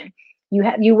authentication.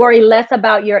 You worry less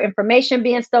about your information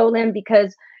being stolen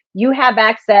because you have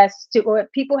access to, or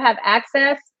people have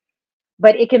access,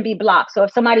 but it can be blocked. So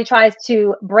if somebody tries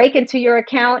to break into your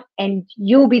account, and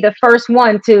you'll be the first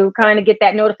one to kind of get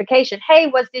that notification, hey,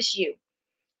 was this you?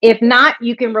 If not,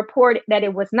 you can report that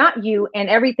it was not you, and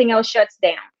everything else shuts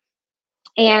down.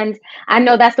 And I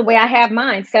know that's the way I have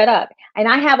mine set up. And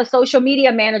I have a social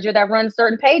media manager that runs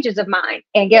certain pages of mine.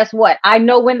 And guess what? I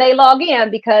know when they log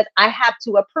in because I have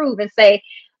to approve and say,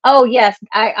 oh, yes,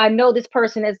 I know this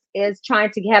person is trying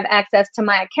to have access to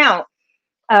my account,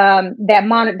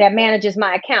 that manages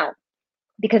my account.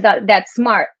 Because that's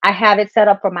smart. I have it set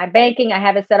up for my banking. I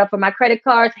have it set up for my credit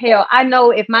cards. Hell, I know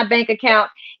if my bank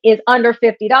account is under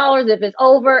 $50, if it's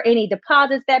over, any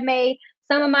deposits that made.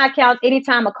 Some of my accounts,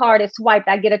 anytime a card is swiped,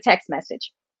 I get a text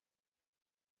message.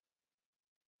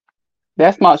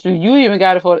 That's smart. You even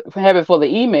got it have it for the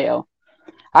email.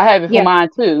 I have it for mine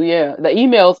too. Yeah, the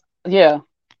emails. Yeah.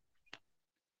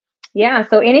 Yeah.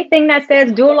 So anything that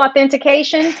says dual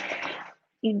authentication,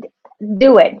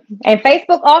 do it. And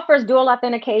Facebook offers dual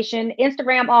authentication.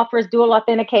 Instagram offers dual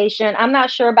authentication. I'm not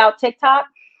sure about TikTok.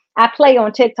 I play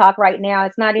on TikTok right now.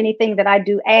 It's not anything that I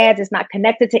do ads. It's not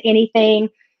connected to anything.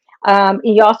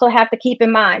 You also have to keep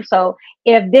in mind. So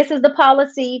if this is the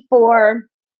policy for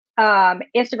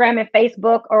Instagram and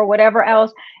Facebook or whatever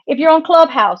else, if you're on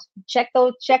Clubhouse, check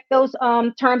those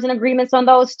terms and agreements on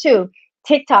those too.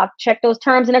 TikTok, check those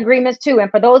terms and agreements too.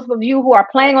 And for those of you who are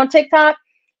playing on TikTok,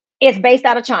 it's based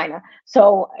out of China.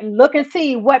 So look and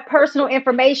see what personal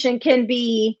information can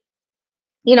be,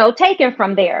 taken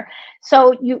from there.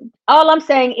 So all I'm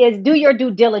saying is do your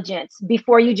due diligence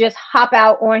before you just hop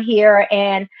out on here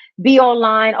and be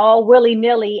online all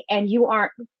willy-nilly, and you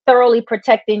aren't thoroughly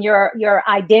protecting your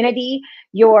identity,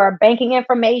 your banking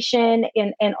information,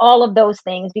 and all of those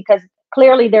things, because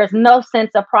clearly there's no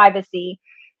sense of privacy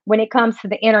when it comes to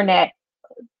the internet.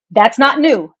 That's not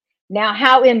new. Now,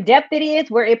 how in-depth it is,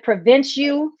 where it prevents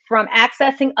you from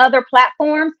accessing other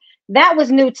platforms, that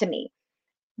was new to me.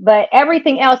 But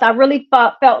everything else, I really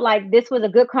felt like this was a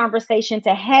good conversation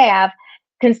to have,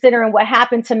 considering what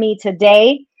happened to me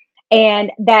today.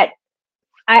 And that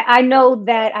I know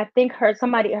that I think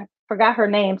somebody, I forgot her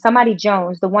name, somebody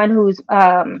Jones, the one whose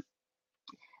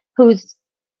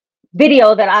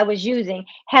video that I was using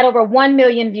had over 1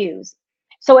 million views.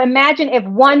 So imagine if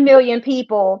 1 million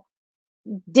people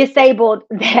disabled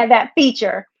that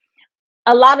feature.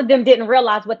 A lot of them didn't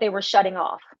realize what they were shutting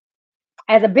off.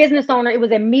 As a business owner, it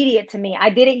was immediate to me. I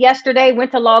did it yesterday,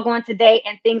 went to log on today,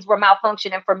 and things were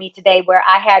malfunctioning for me today, where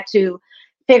I had to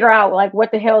figure out like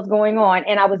what the hell is going on.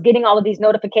 And I was getting all of these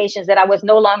notifications that I was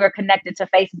no longer connected to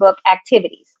Facebook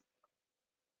activities.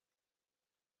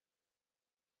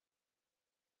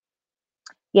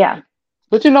 Yeah.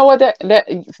 But you know what, that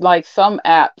like some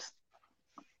apps,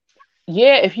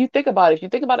 yeah, if you think about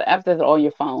the apps that are on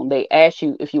your phone, they ask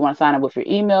you if you want to sign up with your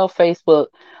email, Facebook,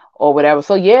 or whatever.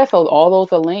 So yeah, so all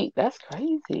those are linked. That's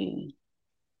crazy.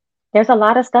 There's a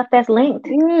lot of stuff that's linked.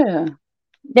 Yeah.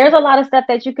 There's a lot of stuff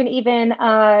that you can even,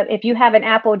 if you have an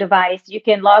Apple device, you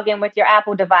can log in with your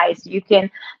Apple device. You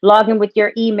can log in with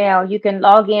your email. You can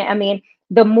log in. I mean,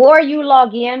 the more you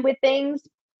log in with things,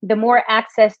 the more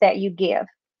access that you give.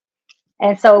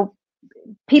 And so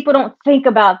people don't think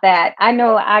about that. I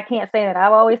know I can't say that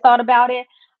I've always thought about it.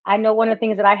 I know one of the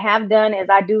things that I have done is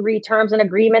I do read terms and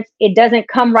agreements. It doesn't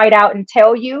come right out and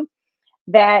tell you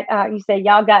that you say,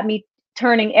 y'all got me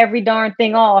turning every darn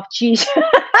thing off. Geez.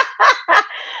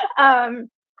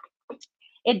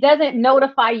 It doesn't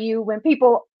notify you when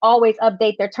people always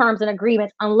update their terms and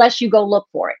agreements unless you go look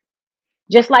for it.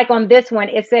 Just like on this one,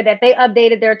 it said that they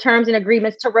updated their terms and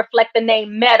agreements to reflect the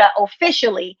name Meta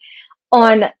officially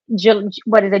on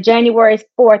what is it, January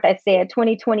 4th, I said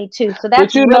 2022. So that's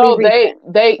But you really know,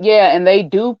 recent. and they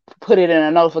do put it in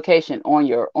a notification on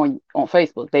your on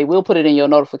Facebook. They will put it in your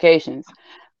notifications,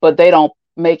 but they don't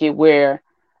make it where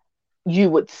you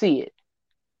would see it,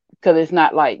 because it's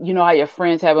not like, you know how your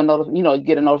friends have you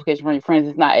get a notification from your friends.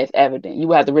 It's not as evident.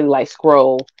 You have to really like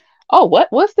scroll. Oh,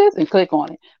 what's this, and click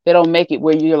on it. They don't make it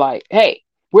where you're like, hey,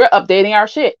 we're updating our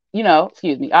shit.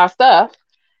 Excuse me, our stuff.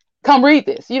 Come read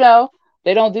this.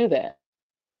 They don't do that.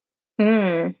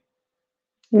 Hmm.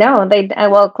 No, they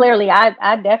well, clearly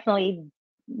I definitely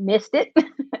missed it.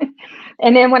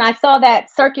 And then when I saw that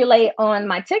circulate on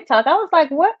my TikTok, I was like,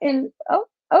 what in oh,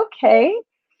 okay.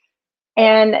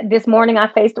 And this morning I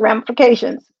faced the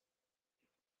ramifications.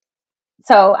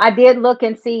 So I did look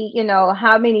and see,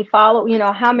 how many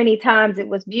how many times it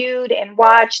was viewed and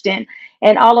watched and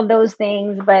all of those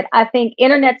things. But I think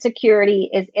internet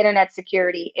security is internet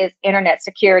security is internet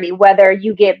security, whether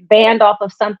you get banned off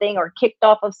of something or kicked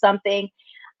off of something.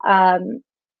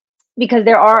 Because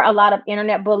there are a lot of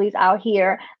internet bullies out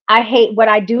here. What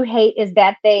I do hate is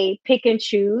that they pick and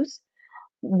choose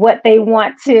what they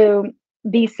want to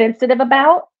be sensitive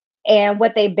about and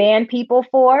what they ban people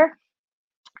for.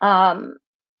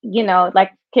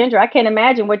 Like Kendra, I can't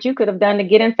imagine what you could have done to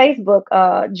get in Facebook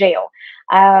jail.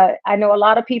 I know a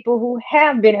lot of people who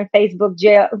have been in Facebook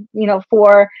jail,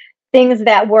 for things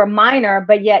that were minor,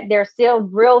 but yet there's still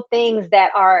real things that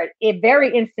are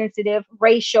very insensitive,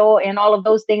 racial, and all of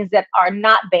those things that are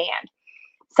not banned.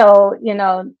 So,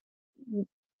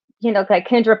 like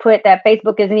Kendra put, that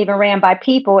Facebook isn't even ran by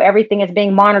people. Everything is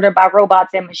being monitored by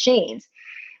robots and machines.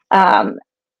 It's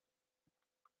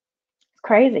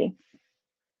crazy.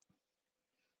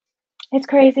 It's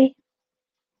crazy.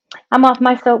 I'm off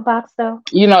my soapbox though.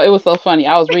 It was so funny.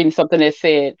 I was reading something that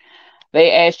said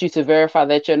they asked you to verify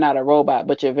that you're not a robot,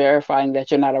 but you're verifying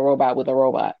that you're not a robot with a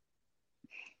robot.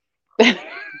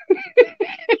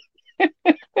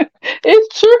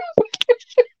 It's true.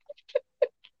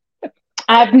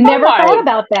 I've never thought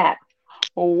about that.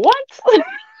 What?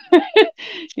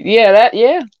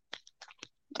 Yeah.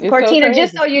 Cortina, so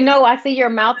just so you know, I see your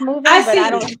mouth moving, but I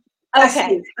don't. Okay. I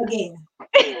see it again.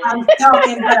 I'm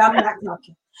talking, but I'm not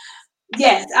talking.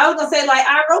 Yes, I was gonna say, like,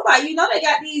 our robot. They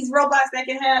got these robots that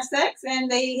can have sex and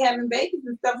they having babies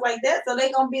and stuff like that. So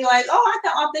they're gonna be like, oh, I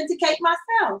can authenticate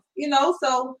myself.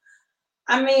 So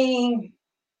I mean,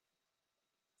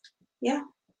 yeah,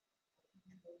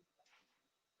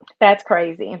 that's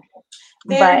crazy.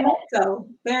 Very much so.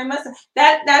 Very much so.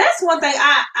 That's one thing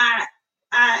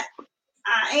I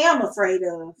am afraid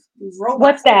of. These robots.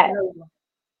 What's that?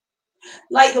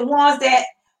 Like the ones that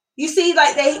you see,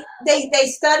 like they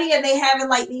study and they having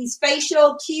like these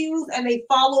facial cues and they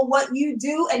follow what you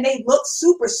do and they look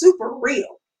super, super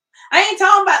real. I ain't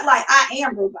talking about like I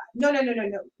am robot. No.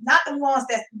 Not the ones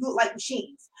that look like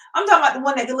machines. I'm talking about the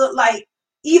one that can look like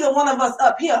either one of us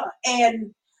up here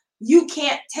and you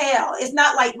can't tell. It's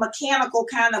not like mechanical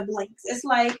kind of blinks. It's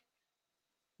like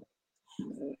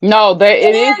no,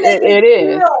 it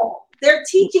is. They're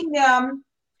teaching them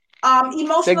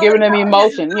emotional. They're giving them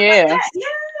emotion. Yeah. Like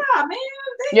yeah, man.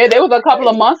 Yeah, there was a couple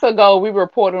of months ago we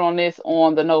reported on this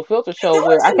on the No Filter show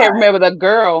where I can't remember the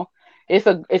girl. It's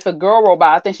a girl robot.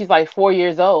 I think she's like 4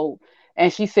 years old,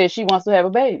 and she says she wants to have a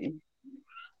baby.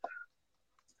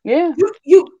 Yeah.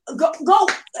 You go.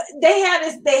 They have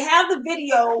the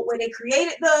video where they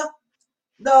created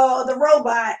the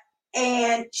robot,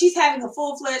 and she's having a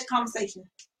full-fledged conversation.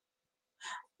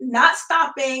 Not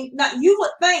stopping. Not you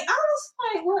would think. I was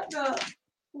like,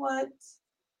 what?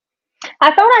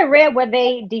 I thought I read where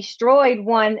they destroyed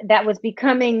one that was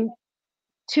becoming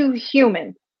too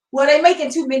human. Well, they're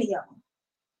making too many of them.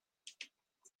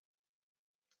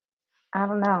 I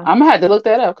don't know. I'm gonna have to look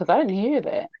that up because I didn't hear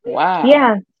that. Wow.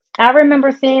 Yeah, I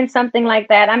remember seeing something like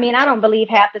that. I mean, I don't believe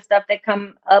half the stuff that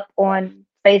come up on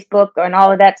Facebook and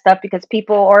all of that stuff because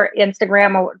people or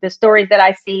Instagram or the stories that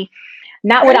I see,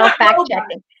 not without fact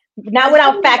checking. Not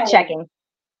without fact checking.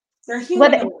 They're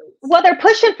human. Well, they're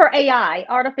pushing for AI,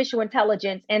 artificial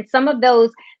intelligence, and some of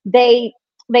those they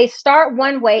start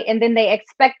one way and then they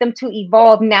expect them to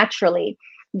evolve naturally.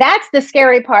 That's the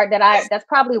scary part that's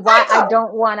probably why I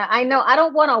don't want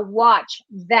to watch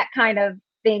that kind of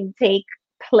thing take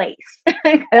place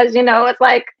because it's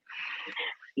like,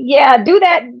 yeah, do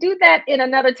that in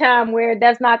another time where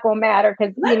that's not going to matter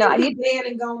because you dead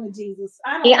and gone to Jesus.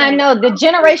 I know the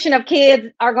generation of kids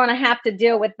are going to have to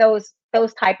deal with those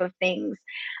type of things.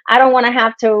 I don't want to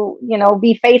have to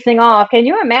be facing off. Can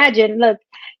you imagine? Look,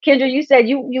 Kendra, you said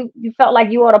you felt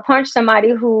like you ought to punch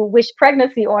somebody who wished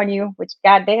pregnancy on you, which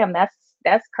goddamn, that's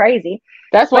That's crazy.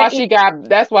 That's why But she got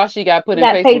put in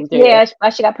that Facebook jail. yeah,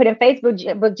 she got put in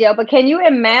Facebook jail. But can you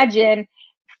imagine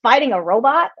fighting a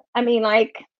robot? I mean,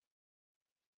 like,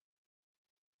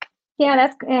 yeah,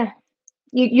 that's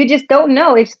you just don't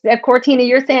know. It's Cortina,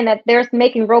 you're saying that they're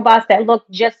making robots that look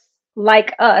just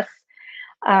like us.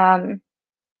 Um,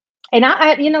 and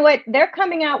you know what? They're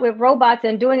coming out with robots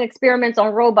and doing experiments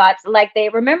on robots. Like they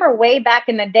remember way back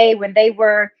in the day when they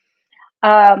were,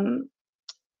 when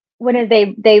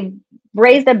they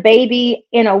raised a baby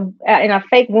in a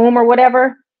fake womb or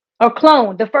whatever, or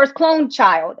cloned the first cloned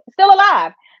child, still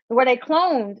alive, where they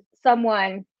cloned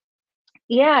someone.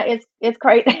 Yeah, it's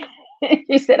crazy.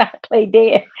 She said I play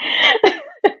dead.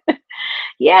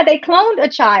 Yeah, they cloned a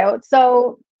child.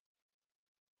 So,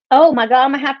 oh my God,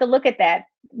 I'm gonna have to look at that.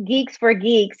 Geeks for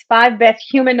Geeks, 5 best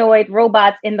humanoid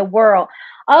robots in the world.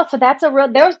 Oh, so that's a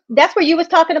real that's where you was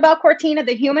talking about, Cortina,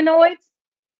 the humanoids.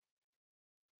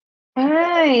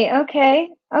 Right, okay,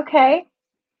 okay,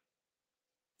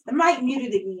 The mic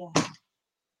muted again.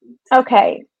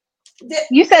 okay.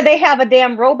 You said they have a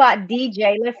damn robot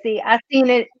DJ. Let's see. I seen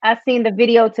it. I seen the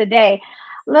video today.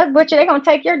 Look, Butcher, they're gonna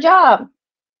take your job.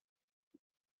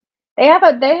 They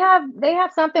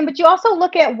have something, but you also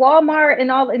look at Walmart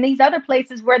and all in these other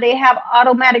places where they have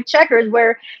automatic checkers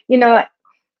where, you know,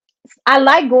 I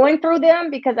like going through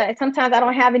them because sometimes I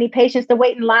don't have any patience to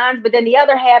wait in lines, but then the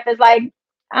other half is like,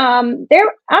 I'm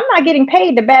not getting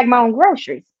paid to bag my own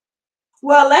groceries.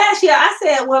 Well, last year I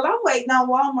said, well, I'm waiting on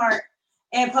Walmart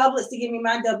and Publix to give me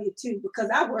my W-2 because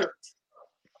I worked.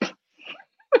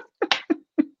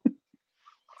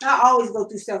 I always go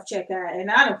through self-checkout, and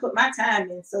I don't put my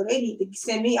time in, so they need to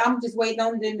send me. I'm just waiting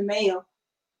on it in the mail.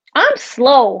 I'm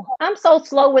slow. I'm so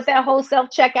slow with that whole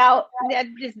self-checkout. That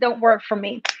just don't work for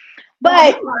me.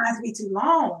 But lines be too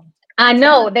long. I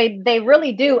know they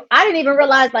really do. I didn't even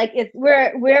realize like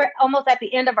we're almost at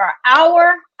the end of our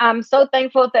hour. I'm so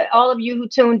thankful that all of you who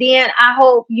tuned in. I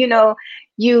hope you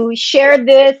shared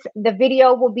this. The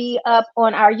video will be up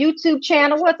on our YouTube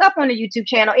channel. What's up on the YouTube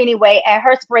channel anyway at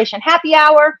Herspiration Happy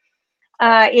Hour.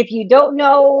 If you don't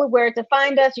know where to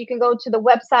find us, you can go to the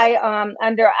website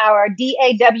under our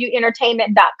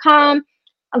dawentertainment.com.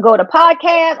 Go to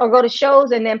podcast or go to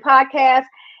shows and then podcast.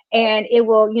 And it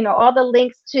will, all the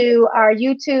links to our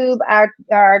YouTube, our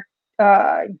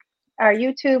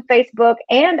YouTube, Facebook,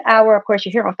 and of course,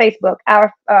 you're here on Facebook,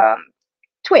 our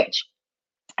Twitch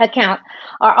account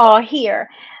are all here.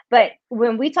 But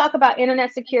when we talk about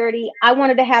internet security, I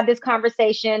wanted to have this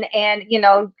conversation. And,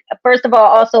 first of all,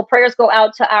 also prayers go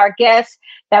out to our guest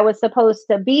that was supposed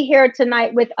to be here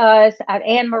tonight with us,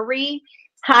 Anne Marie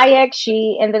Hayek.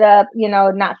 She ended up,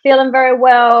 not feeling very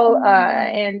well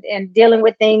and dealing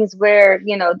with things where,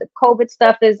 the COVID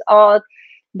stuff is all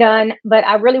done. But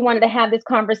I really wanted to have this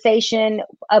conversation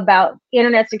about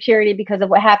internet security because of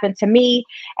what happened to me.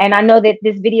 And I know that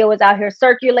this video is out here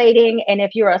circulating. And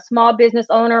if you're a small business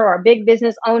owner or a big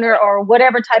business owner or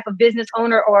whatever type of business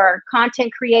owner or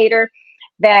content creator,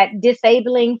 that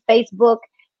disabling Facebook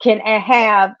can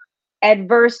have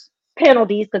adverse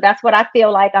penalties, because that's what I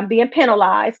feel like I'm being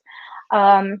penalized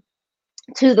to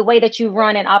the way that you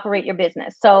run and operate your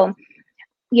business. So,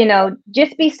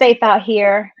 just be safe out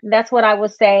here. That's what I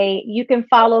would say. You can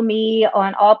follow me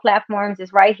on all platforms.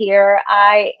 It's right here.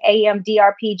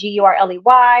 IAMDRPGURLEY.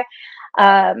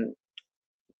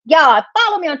 Y'all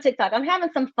follow me on TikTok. I'm having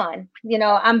some fun.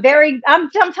 I'm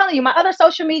telling you, my other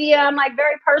social media, I'm like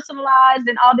very personalized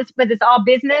and all this, but it's all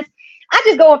business. I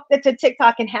just go up to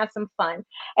TikTok and have some fun,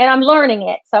 and I'm learning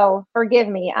it. So forgive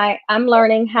me. I'm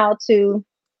learning how to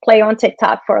play on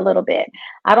TikTok for a little bit.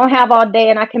 I don't have all day,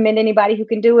 and I commend anybody who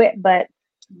can do it, but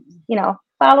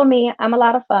follow me. I'm a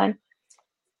lot of fun.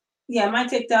 Yeah, my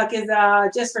TikTok is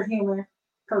just for humor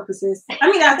purposes. I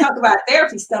mean, I talk about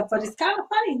therapy stuff, but it's kind of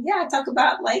funny. Yeah, I talk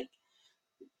about like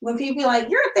when people are like,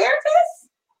 "You're a therapist?"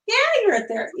 Yeah, you're a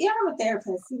therapist. Yeah, I'm a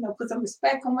therapist. Put some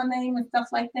respect on my name and stuff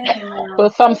like that. And,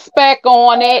 put some spec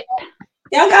on it.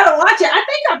 Y'all gotta watch it. I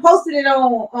think I posted it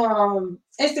on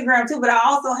Instagram too, but I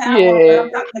also have one where I'm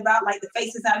talking about like the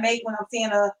faces I make when I'm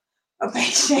seeing a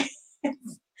patient.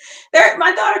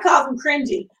 My daughter calls them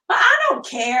cringy, but I don't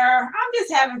care. I'm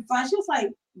just having fun. She was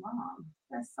like, "Mom,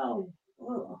 that's so."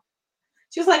 Ugh.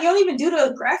 She was like, "You don't even do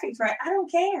the graphics right." I don't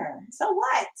care. So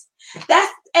what?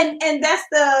 That's that's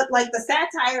the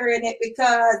satire in it,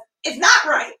 because it's not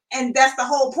right, and that's the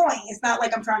whole point. It's not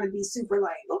like I'm trying to be super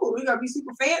like, "Oh, we gotta be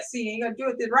super fancy and you gotta do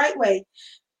it the right way."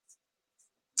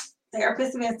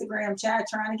 Therapist of Instagram chat,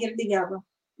 trying to get it together.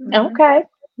 Okay,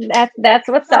 that's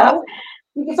what's up.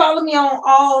 You can follow me on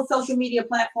all social media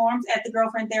platforms at The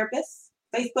Girlfriend Therapist: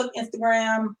 Facebook,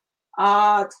 Instagram,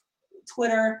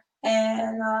 Twitter.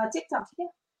 and TikTok. Yeah.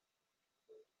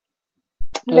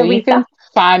 Well, you can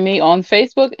find me on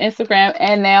Facebook, Instagram,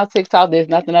 and now TikTok. There's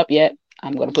nothing up yet.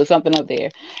 I'm going to put something up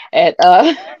there at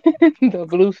the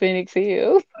Blue Phoenix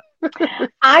Hills.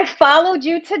 I followed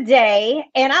you today,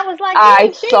 and I was like, I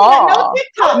dang, she ain't got no saw.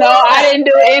 TikTok. No, I didn't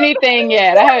do anything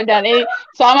yet. I haven't done any.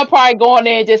 So I'm gonna probably go on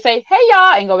there and just say, "Hey,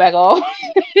 y'all," and go back on.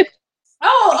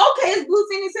 Oh, okay. It's Blue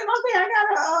Phoenix. Okay,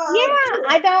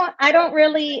 I gotta. I don't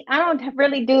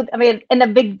really do. I mean, in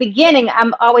the beginning,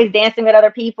 I'm always dancing with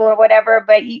other people or whatever.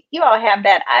 But you all have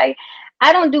that.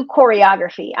 I don't do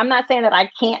choreography. I'm not saying that I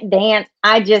can't dance.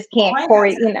 I just can't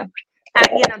choreo.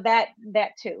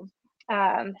 That too.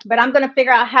 But I'm going to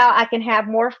figure out how I can have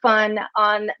more fun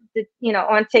on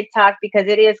on TikTok, because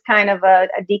it is kind of a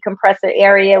decompressor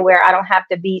area where I don't have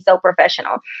to be so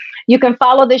professional. You can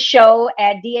follow the show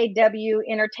at DAW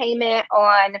Entertainment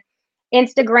on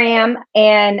Instagram,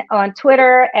 and on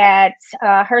Twitter at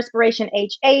Herspiration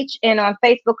HH, and on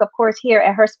Facebook, of course, here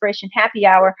at Herspiration Happy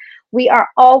Hour. We are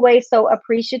always so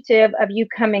appreciative of you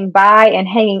coming by and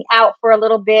hanging out for a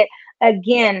little bit.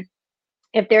 Again,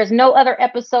 if there's no other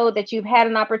episode that you've had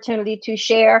an opportunity to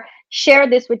share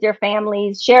this with your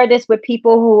families, share this with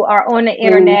people who are on the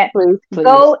internet. Please.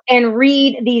 Go and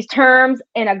read these terms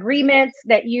and agreements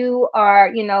that you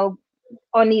are,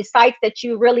 on these sites that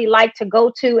you really like to go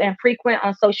to and frequent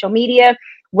on social media,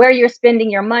 where you're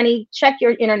spending your money. Check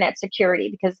your internet security,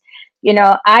 because,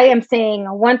 I am seeing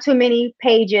one too many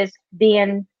pages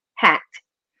being hacked.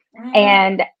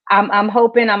 And I'm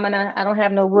hoping I don't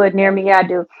have no wood near me. I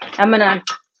do. I'm going to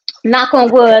knock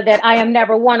on wood that I am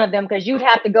never one of them, because you'd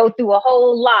have to go through a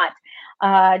whole lot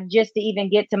just to even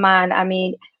get to mine. I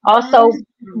mean, also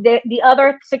the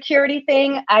other security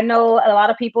thing, I know a lot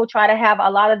of people try to have a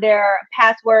lot of their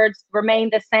passwords remain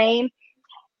the same.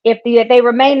 If they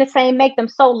remain the same, make them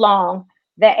so long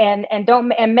that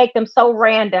and make them so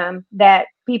random that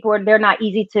they're not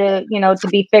easy to to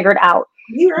be figured out.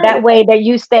 Right. That way that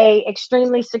you stay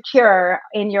extremely secure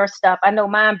in your stuff. I know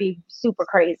mine be super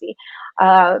crazy.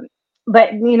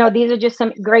 But these are just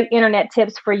some great internet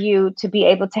tips for you to be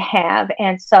able to have.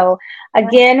 And so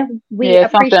again, we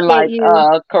appreciate something like you.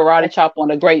 Karate chop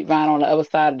on a grapevine on the other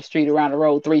side of the street around the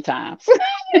road 3 times.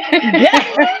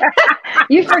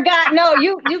 You forgot. No,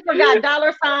 you forgot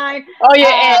 $sign. Oh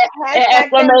yeah, and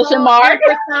exclamation mark.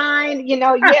 Sign.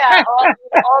 All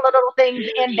the little things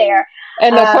in there.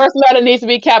 And the first letter needs to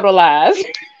be capitalized.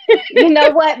 You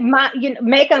know what?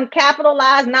 Make them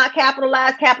capitalized, not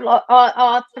capitalized, capital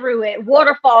all through it.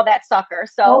 Waterfall that sucker.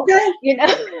 So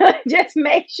just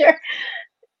make sure.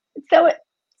 So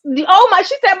she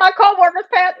said my coworkers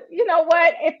passed. You know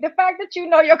what? If the fact that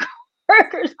your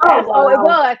coworkers passed, it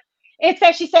was.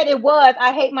 She said it was.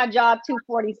 I hate my job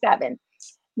 247.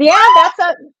 Yeah,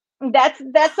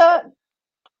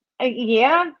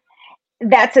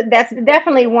 that's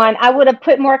definitely one. I would have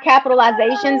put more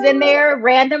capitalizations in there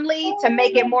randomly to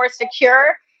make it more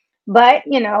secure, but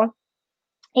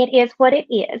it is what it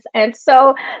is. And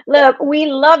so look, we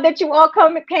love that you all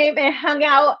came and hung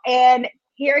out. And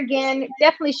here again,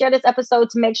 definitely share this episode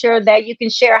to make sure that you can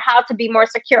share how to be more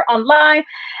secure online.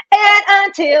 And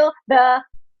until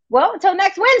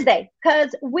next Wednesday,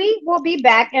 because we will be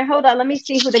back. And hold on, let me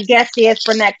see who the guest is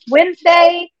for next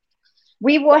Wednesday.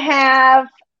 We will have,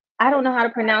 I don't know how to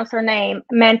pronounce her name,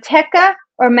 Manteca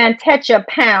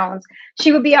Pounds.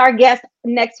 She will be our guest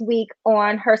next week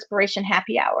on Herspiration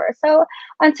Happy Hour. So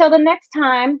until the next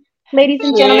time, ladies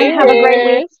and gentlemen, have a great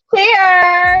week.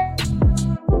 Cheers!